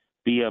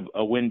be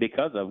a win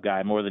because of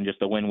guy more than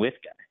just a win with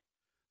guy?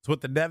 It's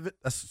what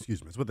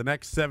the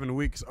next 7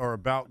 weeks are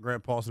about.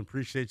 Grant Paulson,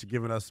 appreciate you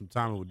giving us some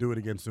time, and we'll do it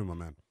again soon, my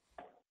man.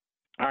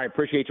 All right,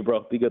 appreciate you,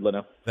 bro. Be good,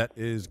 Lynnell. That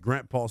is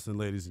Grant Paulson,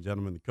 ladies and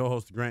gentlemen, the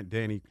co-host of Grant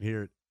Danny. You can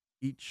hear it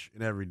each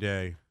and every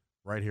day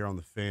right here on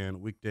The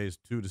Fan, weekdays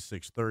 2 to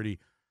 6:30.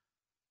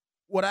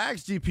 What I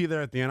asked GP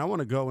there at the end, I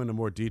want to go into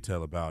more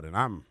detail about it.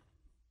 I'm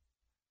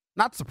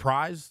not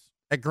surprised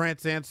at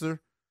Grant's answer,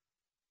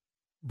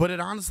 but it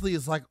honestly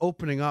is like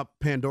opening up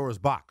Pandora's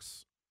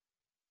box.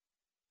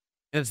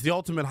 And it's the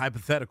ultimate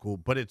hypothetical,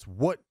 but it's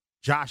what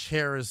Josh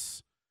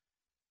Harris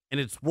and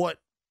it's what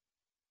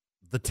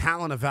the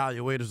talent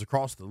evaluators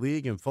across the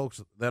league and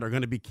folks that are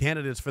going to be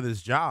candidates for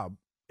this job,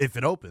 if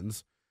it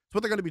opens, it's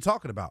what they're going to be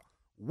talking about.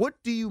 What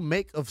do you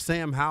make of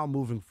Sam Howell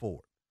moving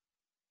forward?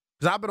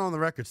 Because I've been on the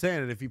record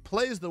saying that if he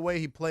plays the way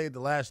he played the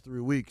last 3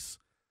 weeks,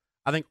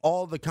 I think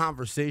all the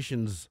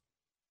conversations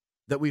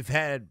that we've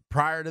had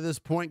prior to this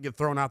point get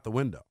thrown out the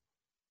window.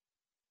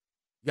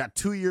 You got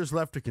 2 years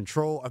left to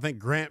control. I think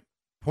Grant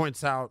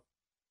points out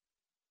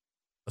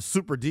a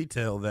super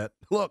detail that,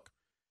 look,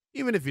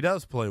 even if he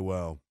does play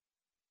well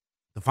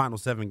the final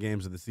 7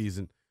 games of the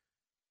season,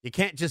 you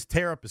can't just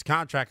tear up his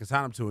contract and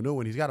sign him to a new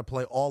one. He's got to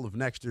play all of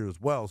next year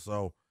as well.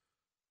 So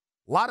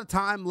a lot of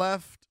time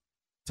left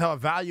to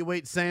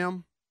evaluate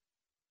Sam.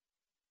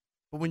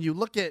 But when you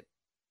look at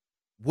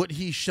what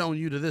he's shown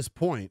you to this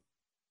point,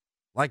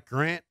 like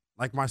Grant,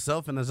 like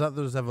myself, and as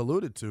others have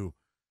alluded to,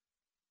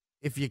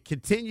 if you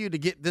continue to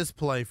get this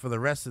play for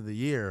the rest of the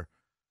year,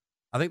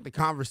 I think the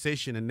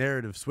conversation and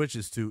narrative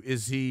switches to,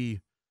 is he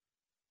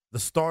the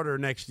starter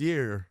next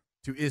year,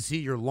 to is he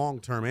your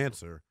long-term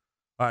answer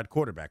at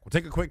quarterback? We'll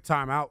take a quick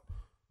timeout.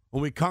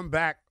 When we come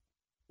back,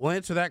 we'll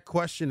answer that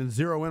question and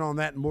zero in on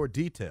that in more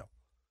detail.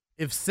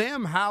 If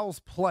Sam Howell's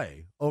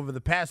play over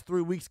the past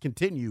 3 weeks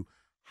continue,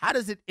 how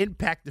does it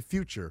impact the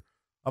future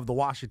of the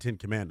Washington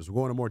Commanders?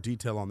 We'll go into more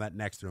detail on that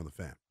next here on The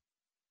Fan.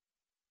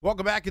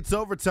 Welcome back. It's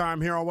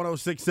overtime here on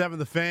 106.7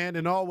 The Fan,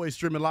 and always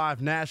streaming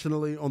live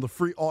nationally on the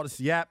free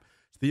Odyssey app.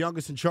 It's the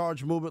youngest in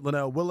charge movement,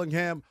 Lynnell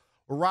Willingham.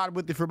 We'll ride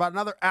with you for about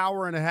another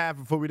hour and a half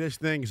before we dish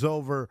things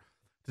over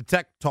to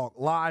Tech Talk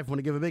Live. I want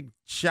to give a big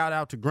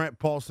shout-out to Grant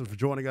Paulson for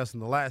joining us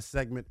in the last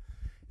segment.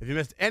 If you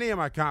missed any of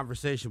my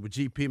conversation with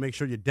GP, make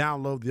sure you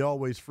download the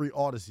always free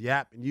Odyssey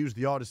app and use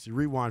the Odyssey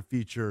Rewind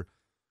feature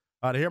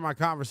to hear my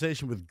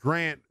conversation with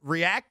Grant,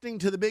 reacting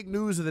to the big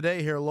news of the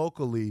day here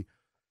locally.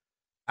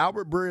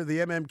 Albert Breer, the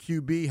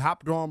MMQB,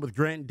 hopped on with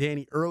Grant and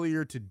Danny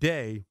earlier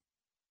today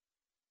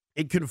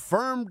and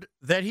confirmed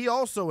that he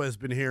also has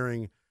been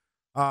hearing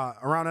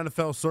around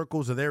NFL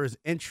circles that there is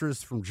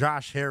interest from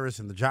Josh Harris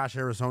and the Josh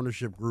Harris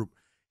ownership group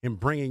in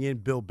bringing in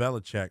Bill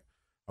Belichick.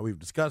 We've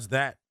discussed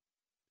that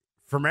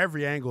from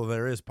every angle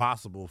there is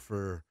possible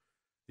for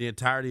the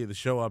entirety of the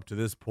show up to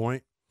this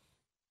point.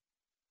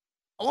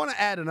 I want to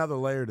add another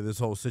layer to this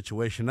whole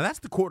situation. Now, that's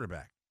the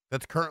quarterback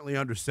that's currently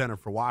under center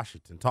for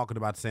Washington, talking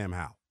about Sam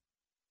Howell.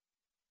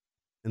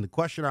 And the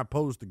question I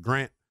posed to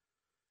Grant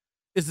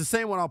is the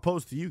same one I'll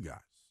pose to you guys.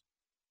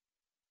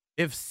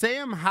 If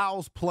Sam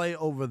Howell's play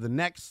over the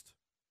next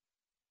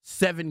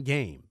 7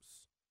 games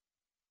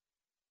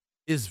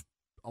is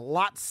a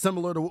lot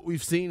similar to what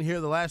we've seen here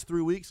the last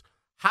 3 weeks,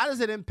 how does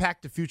it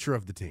impact the future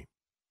of the team?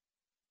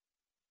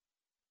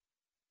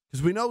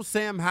 Because we know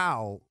Sam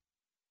Howell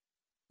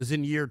is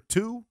in year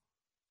 2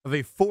 of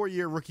a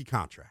 4-year rookie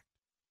contract.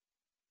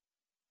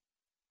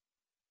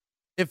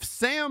 If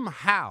Sam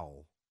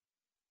Howell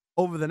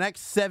over the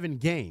next 7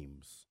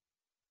 games,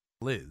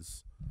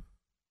 Liz,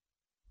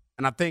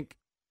 and I think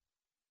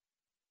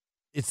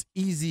it's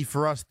easy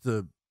for us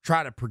to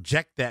try to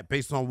project that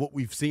based on what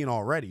we've seen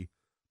already,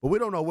 but we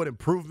don't know what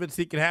improvements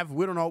he could have.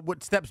 We don't know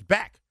what steps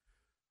back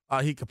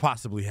he could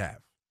possibly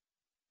have.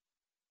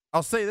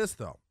 I'll say this,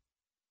 though.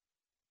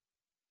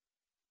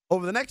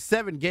 Over the next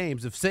 7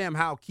 games, if Sam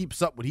Howell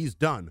keeps up what he's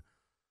done,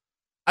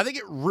 I think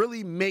it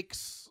really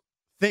makes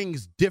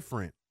things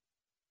different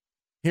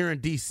here in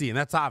D.C., and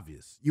that's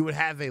obvious. You would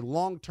have a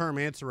long-term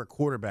answer at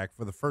quarterback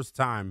for the first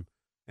time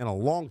in a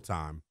long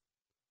time.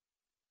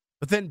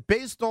 But then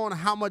based on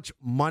how much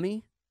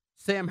money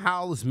Sam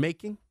Howell is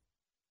making,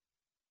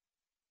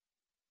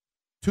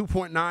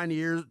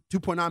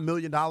 $2.9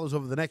 million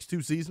over the next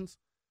 2 seasons,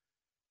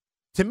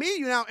 to me,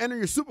 you now enter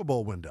your Super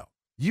Bowl window.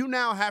 You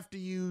now have to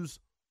use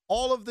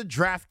all of the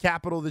draft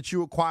capital that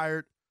you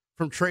acquired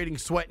from trading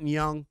Sweat and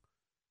Young,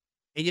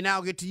 and you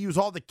now get to use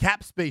all the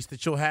cap space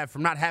that you'll have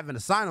from not having to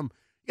sign them.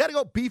 You got to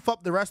go beef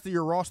up the rest of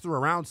your roster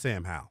around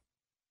Sam Howell.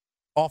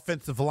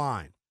 Offensive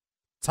line,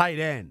 tight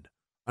end,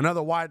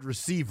 another wide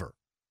receiver,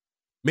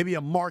 maybe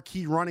a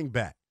marquee running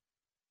back.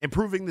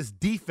 Improving this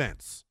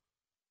defense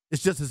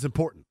is just as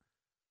important.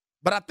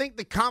 But I think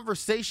the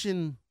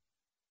conversation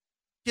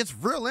gets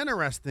real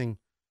interesting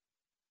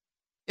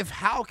if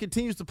Howell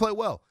continues to play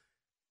well.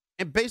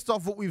 And based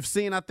off what we've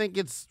seen, I think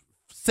it's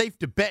safe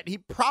to bet he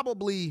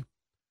probably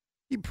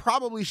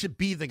should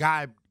be the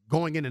guy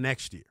going into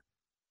next year.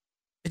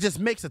 It just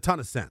makes a ton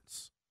of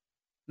sense.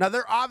 Now,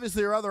 there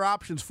obviously are other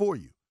options for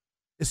you,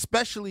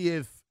 especially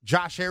if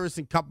Josh Harris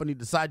and company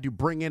decide to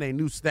bring in a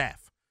new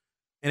staff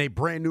and a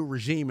brand new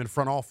regime in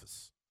front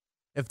office.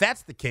 If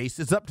that's the case,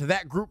 it's up to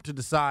that group to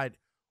decide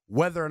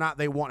whether or not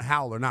they want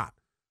Howell or not.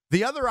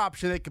 The other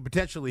option they could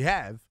potentially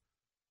have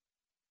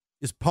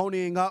is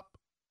ponying up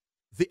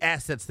the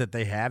assets that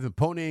they have and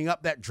ponying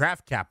up that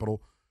draft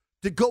capital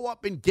to go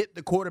up and get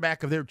the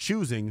quarterback of their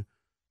choosing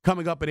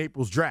coming up in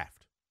April's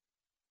draft.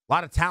 A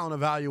lot of talent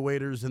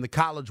evaluators in the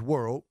college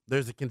world,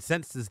 there's a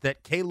consensus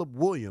that Caleb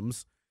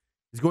Williams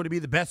is going to be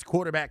the best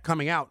quarterback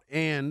coming out,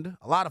 and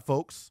a lot of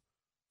folks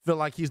feel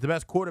like he's the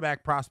best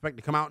quarterback prospect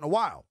to come out in a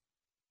while.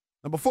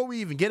 Now, before we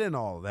even get into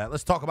all of that,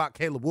 let's talk about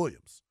Caleb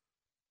Williams.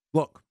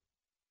 Look,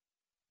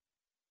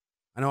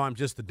 I know I'm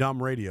just a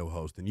dumb radio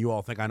host, and you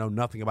all think I know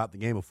nothing about the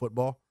game of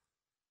football.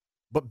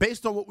 But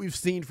based on what we've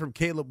seen from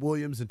Caleb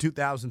Williams in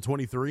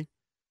 2023,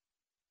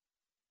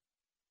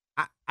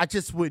 I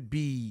just would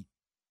be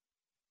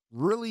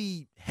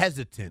really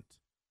hesitant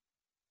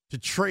to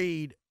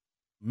trade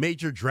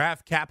major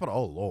draft capital.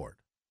 Oh, Lord.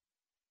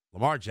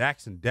 Lamar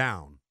Jackson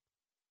down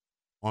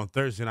on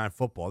Thursday Night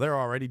Football. They're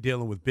already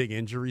dealing with big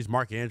injuries.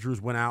 Mark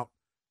Andrews went out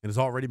and has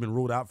already been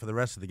ruled out for the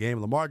rest of the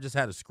game. Lamar just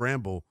had a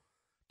scramble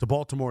to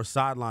Baltimore's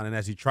sideline, and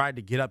as he tried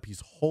to get up,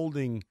 he's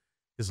holding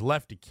his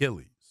left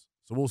Achilles.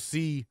 So we'll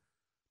see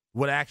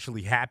what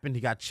actually happened.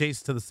 He got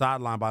chased to the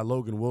sideline by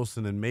Logan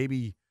Wilson, and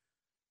maybe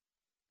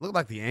looked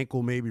like the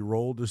ankle maybe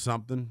rolled or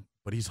something,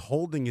 but he's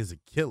holding his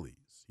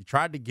Achilles. He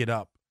tried to get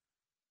up.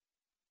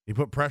 He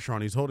put pressure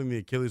on. He's holding the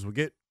Achilles. We'll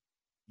get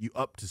you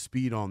up to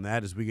speed on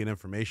that as we get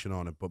information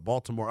on it. But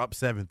Baltimore up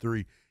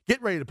 7-3.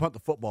 Get ready to punt the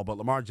football, but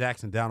Lamar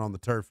Jackson down on the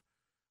turf.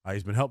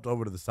 He's been helped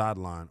over to the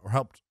sideline, or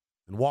helped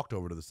and walked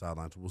over to the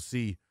sideline. So we'll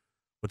see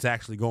what's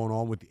actually going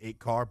on with the 8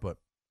 car. But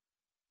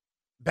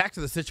back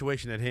to the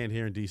situation at hand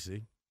here in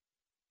D.C.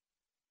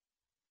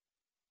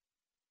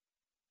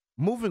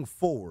 Moving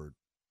forward,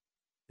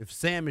 if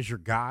Sam is your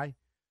guy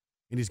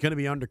and he's going to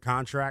be under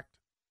contract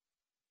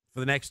for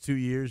the next 2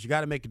 years, you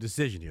got to make a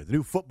decision here. The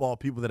new football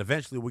people that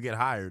eventually will get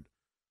hired,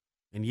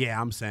 and yeah,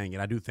 I'm saying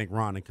it, I do think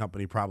Ron and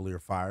company probably are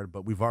fired,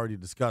 but we've already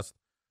discussed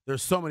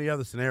there's so many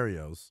other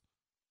scenarios.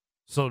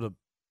 So to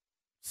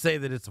say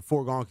that it's a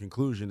foregone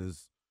conclusion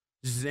is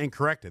just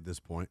incorrect at this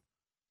point.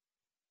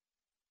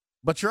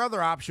 But your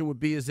other option would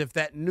be is if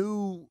that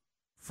new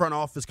front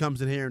office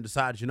comes in here and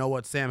decides, you know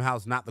what, Sam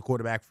Howell's not the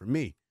quarterback for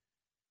me.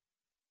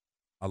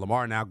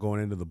 Lamar now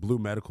going into the blue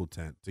medical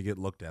tent to get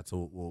looked at.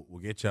 So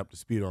we'll get you up to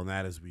speed on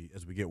that as we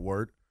get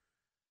word.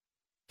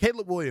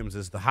 Caleb Williams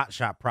is the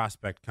hotshot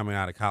prospect coming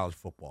out of college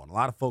football. And a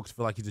lot of folks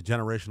feel like he's a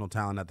generational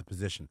talent at the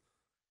position.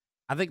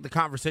 I think the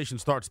conversation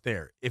starts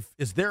there.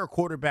 Is there a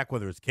quarterback,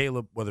 whether it's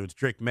Caleb, whether it's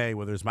Drake May,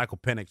 whether it's Michael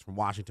Penix from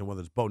Washington,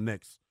 whether it's Bo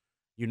Nix,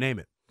 you name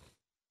it.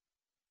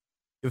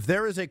 If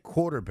there is a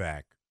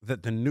quarterback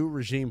that the new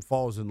regime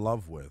falls in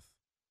love with,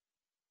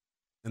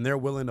 and they're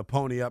willing to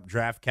pony up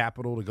draft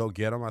capital to go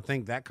get him, I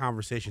think that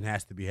conversation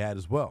has to be had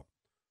as well.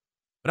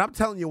 But I'm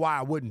telling you why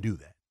I wouldn't do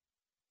that.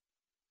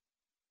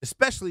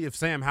 Especially if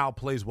Sam Howell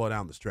plays well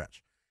down the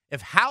stretch.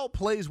 If Howell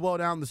plays well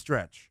down the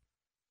stretch,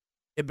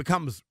 it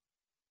becomes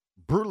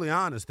brutally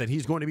honest that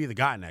he's going to be the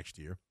guy next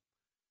year.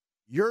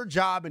 Your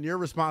job and your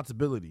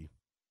responsibility,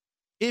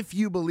 if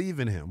you believe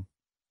in him,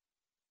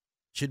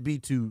 should be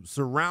to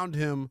surround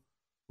him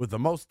with the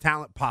most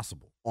talent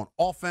possible on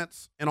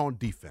offense and on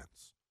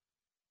defense.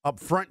 Up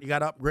front, you got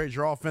to upgrade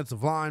your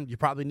offensive line. You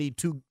probably need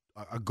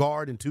a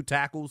guard and 2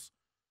 tackles.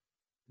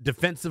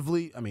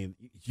 Defensively, I mean,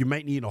 you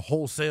might need a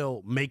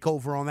wholesale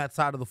makeover on that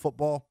side of the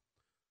football.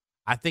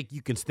 I think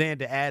you can stand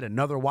to add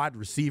another wide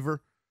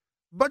receiver.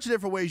 A bunch of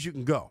different ways you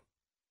can go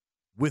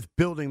with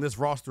building this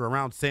roster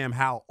around Sam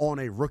Howell on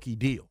a rookie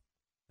deal.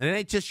 And it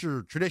ain't just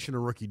your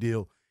traditional rookie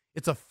deal.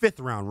 It's a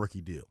 5th-round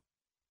rookie deal.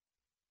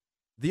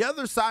 The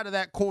other side of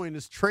that coin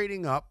is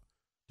trading up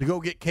to go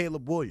get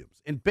Caleb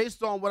Williams. And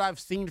based on what I've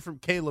seen from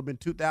Caleb in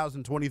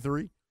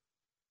 2023,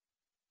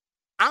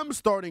 I'm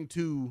starting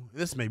to,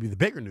 this may be the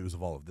bigger news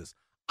of all of this,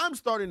 I'm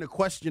starting to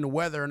question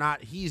whether or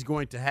not he's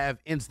going to have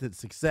instant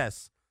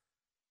success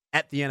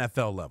at the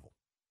NFL level.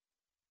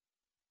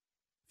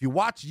 If you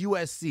watch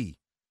USC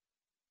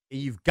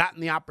and you've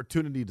gotten the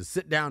opportunity to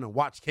sit down and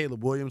watch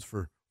Caleb Williams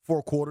for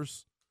 4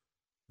 quarters,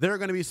 there are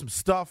going to be some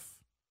stuff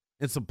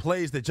and some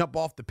plays that jump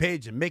off the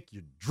page and make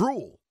you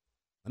drool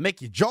and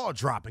make your jaw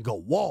drop and go,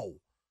 whoa,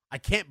 I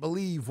can't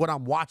believe what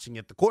I'm watching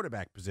at the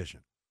quarterback position.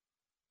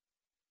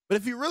 But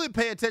if you really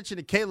pay attention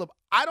to Caleb,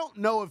 I don't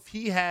know if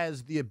he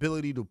has the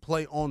ability to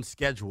play on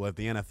schedule at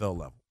the NFL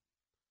level.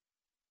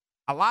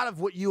 A lot of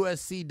what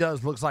USC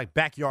does looks like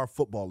backyard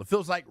football. It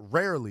feels like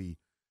rarely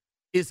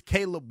is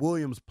Caleb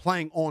Williams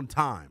playing on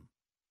time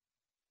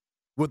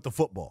with the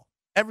football.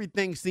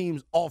 Everything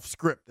seems off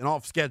script and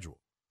off schedule.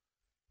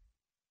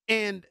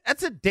 And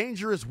that's a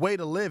dangerous way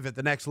to live at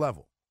the next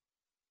level.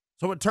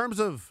 So in terms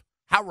of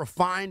how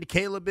refined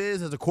Caleb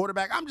is as a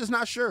quarterback, I'm just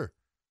not sure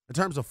in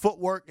terms of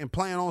footwork and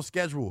playing on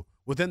schedule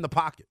within the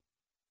pocket.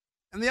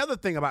 And the other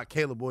thing about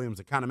Caleb Williams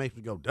that kind of makes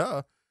me go,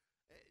 duh,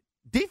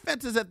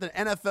 defenses at the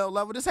NFL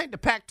level, this ain't the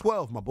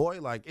Pac-12, my boy.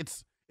 Like,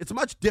 it's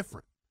much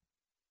different.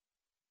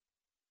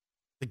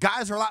 The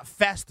guys are a lot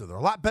faster. They're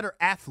a lot better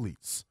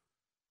athletes.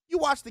 You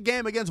watched the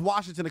game against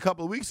Washington a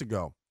couple of weeks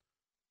ago.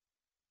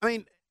 I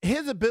mean,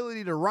 his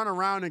ability to run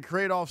around and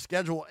create off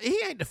schedule, he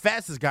ain't the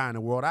fastest guy in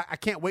the world. I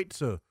can't wait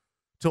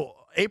till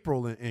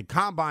April in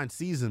combine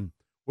season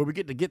where we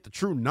get the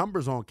true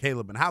numbers on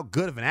Caleb and how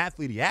good of an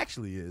athlete he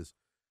actually is.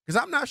 Because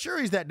I'm not sure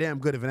he's that damn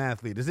good of an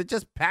athlete. Is it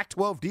just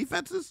Pac-12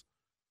 defenses?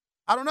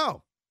 I don't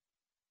know.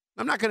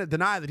 I'm not going to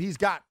deny that he's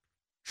got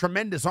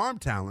tremendous arm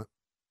talent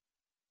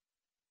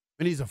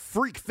and he's a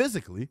freak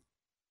physically.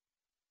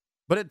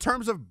 But in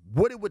terms of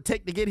what it would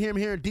take to get him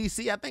here in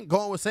D.C., I think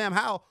going with Sam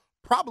Howell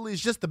probably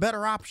is just the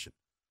better option.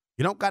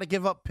 You don't got to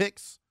give up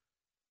picks.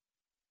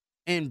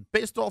 And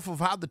based off of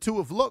how the two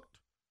have looked,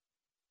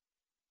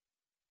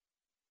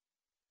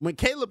 when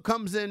Caleb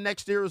comes in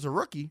next year as a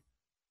rookie,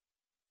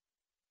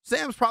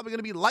 Sam's probably going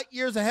to be light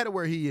years ahead of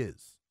where he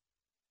is.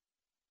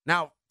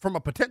 Now, from a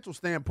potential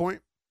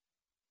standpoint,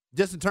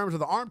 just in terms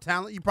of the arm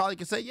talent, you probably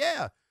could say,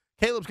 yeah,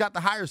 Caleb's got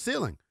the higher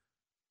ceiling.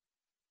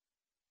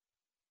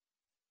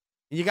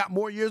 And you got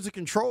more years of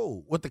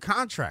control with the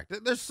contract.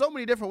 There's so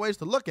many different ways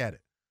to look at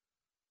it.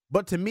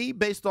 But to me,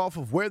 based off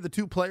of where the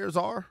two players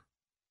are,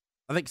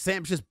 I think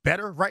Sam's just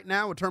better right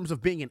now in terms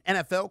of being an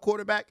NFL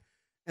quarterback.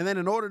 And then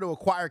in order to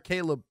acquire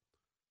Caleb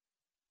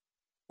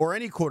or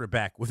any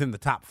quarterback within the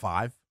top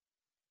 5,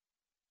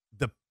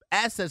 the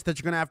assets that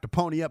you're going to have to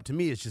pony up, to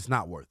me, is just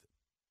not worth it.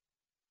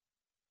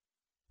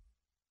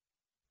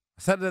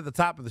 I said it at the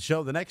top of the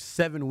show, the next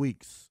 7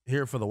 weeks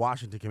here for the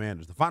Washington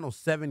Commanders, the final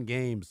 7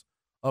 games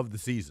of the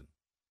season,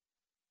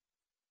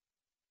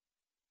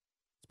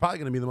 it's probably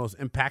going to be the most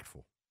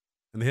impactful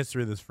in the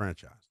history of this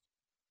franchise.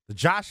 The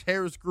Josh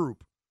Harris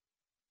group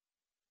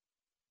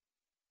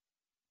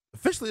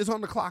officially is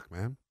on the clock,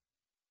 man.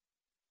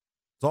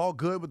 It's all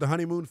good with the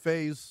honeymoon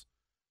phase,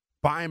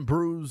 buying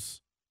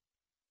brews,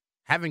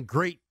 having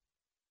great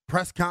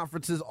press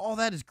conferences. All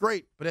that is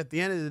great. But at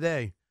the end of the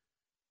day,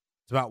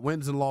 it's about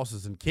wins and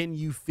losses. And can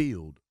you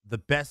field the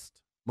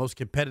best, most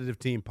competitive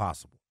team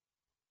possible?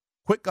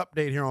 Quick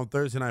update here on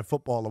Thursday Night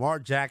Football. Lamar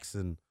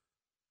Jackson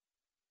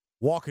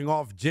walking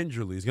off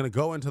gingerly. He's going to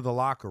go into the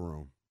locker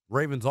room.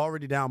 Ravens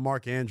already down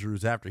Mark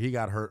Andrews after he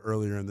got hurt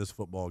earlier in this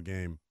football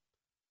game.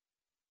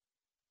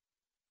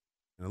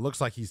 And it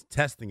looks like he's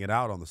testing it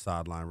out on the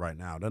sideline right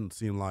now. It doesn't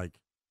seem like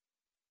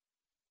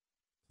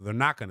they're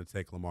not going to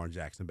take Lamar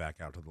Jackson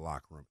back out to the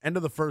locker room. End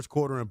of the first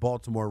quarter in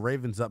Baltimore.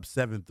 Ravens up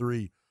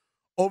 7-3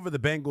 over the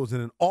Bengals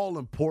in an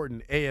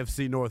all-important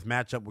AFC North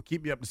matchup. We'll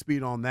keep you up to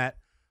speed on that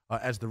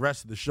as the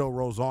rest of the show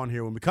rolls on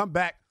here. When we come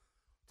back,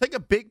 take a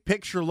big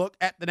picture look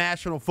at the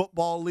National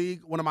Football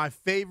League. One of my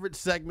favorite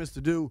segments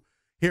to do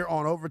here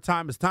on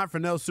Overtime. It's time for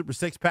Nell's Super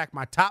Six Pack,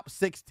 my top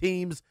 6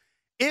 teams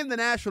in the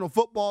National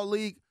Football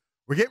League.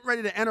 We're getting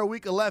ready to enter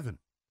Week 11.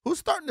 Who's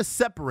starting to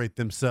separate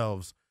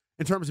themselves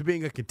in terms of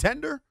being a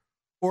contender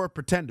or a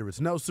pretender?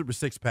 It's Nell's Super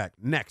Six Pack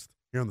next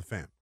here on The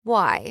Fan.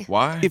 Why?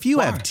 If you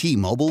have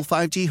T-Mobile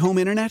 5G home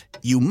internet,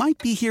 you might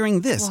be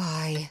hearing this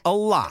a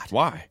lot.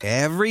 Why?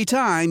 Every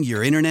time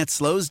your internet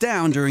slows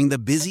down during the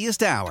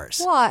busiest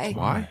hours.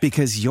 Why?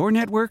 Because your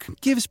network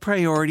gives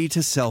priority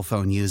to cell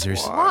phone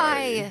users.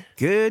 Why?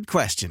 Good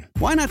question.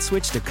 Why not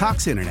switch to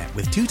Cox Internet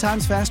with 2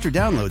 times faster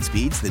download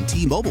speeds than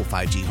T-Mobile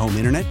 5G home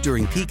internet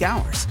during peak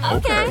hours?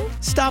 Okay.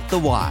 Stop the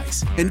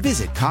whys and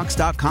visit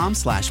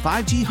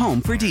cox.com/5G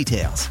home for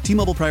details.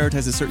 T-Mobile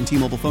prioritizes certain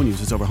T-Mobile phone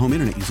users over home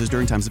internet users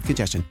during times of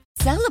congestion.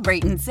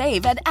 Celebrate and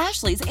save at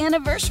Ashley's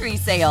Anniversary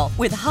Sale.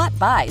 With Hot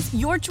Buys,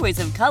 your choice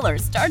of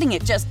colors starting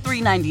at just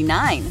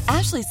 $3.99.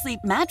 Ashley Sleep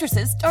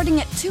mattresses starting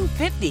at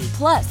 $2.50.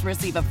 Plus,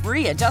 receive a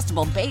free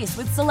adjustable base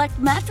with select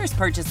mattress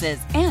purchases.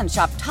 And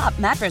shop top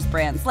mattress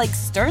brands like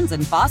Stearns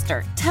 &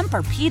 Foster,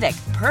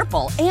 Tempur-Pedic,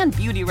 Purple, and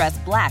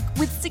Beautyrest Black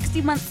with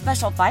 60-month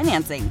special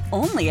financing.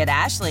 Only at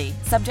Ashley.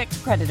 Subject to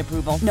credit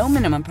approval. No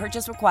minimum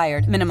purchase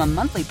required. Minimum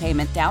monthly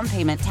payment, down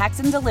payment, tax,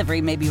 and delivery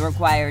may be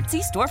required.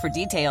 See store for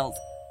details.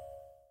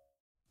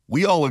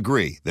 We all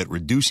agree that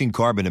reducing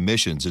carbon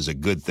emissions is a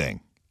good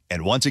thing.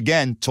 And once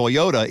again,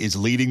 Toyota is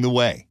leading the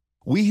way.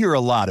 We hear a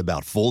lot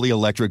about fully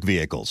electric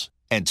vehicles,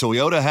 and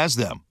Toyota has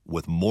them,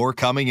 with more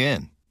coming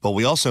in. But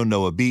we also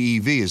know a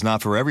BEV is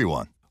not for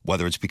everyone,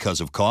 whether it's because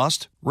of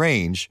cost,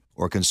 range,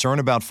 or concern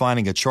about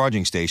finding a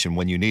charging station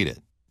when you need it.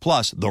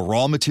 Plus, the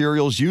raw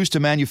materials used to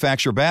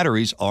manufacture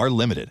batteries are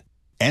limited.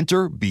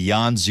 Enter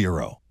Beyond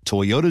Zero,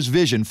 Toyota's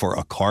vision for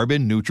a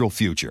carbon-neutral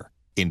future.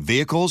 In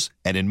vehicles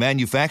and in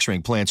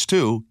manufacturing plants,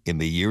 too, in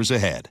the years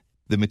ahead.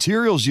 The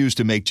materials used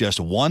to make just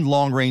one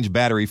long-range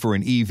battery for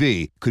an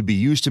EV could be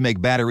used to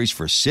make batteries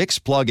for 6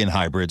 plug-in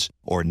hybrids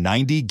or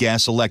 90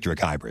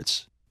 gas-electric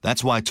hybrids.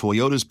 That's why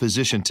Toyota's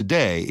position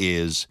today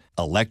is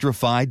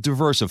electrified,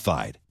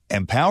 diversified,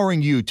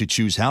 empowering you to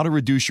choose how to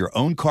reduce your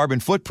own carbon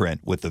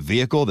footprint with the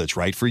vehicle that's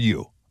right for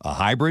you, a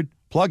hybrid,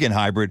 plug-in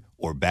hybrid,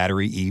 or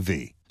battery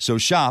EV. So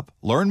shop,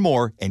 learn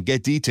more, and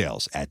get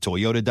details at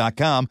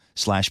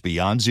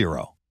toyota.com/beyond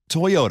zero.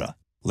 Toyota,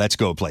 let's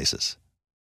go places.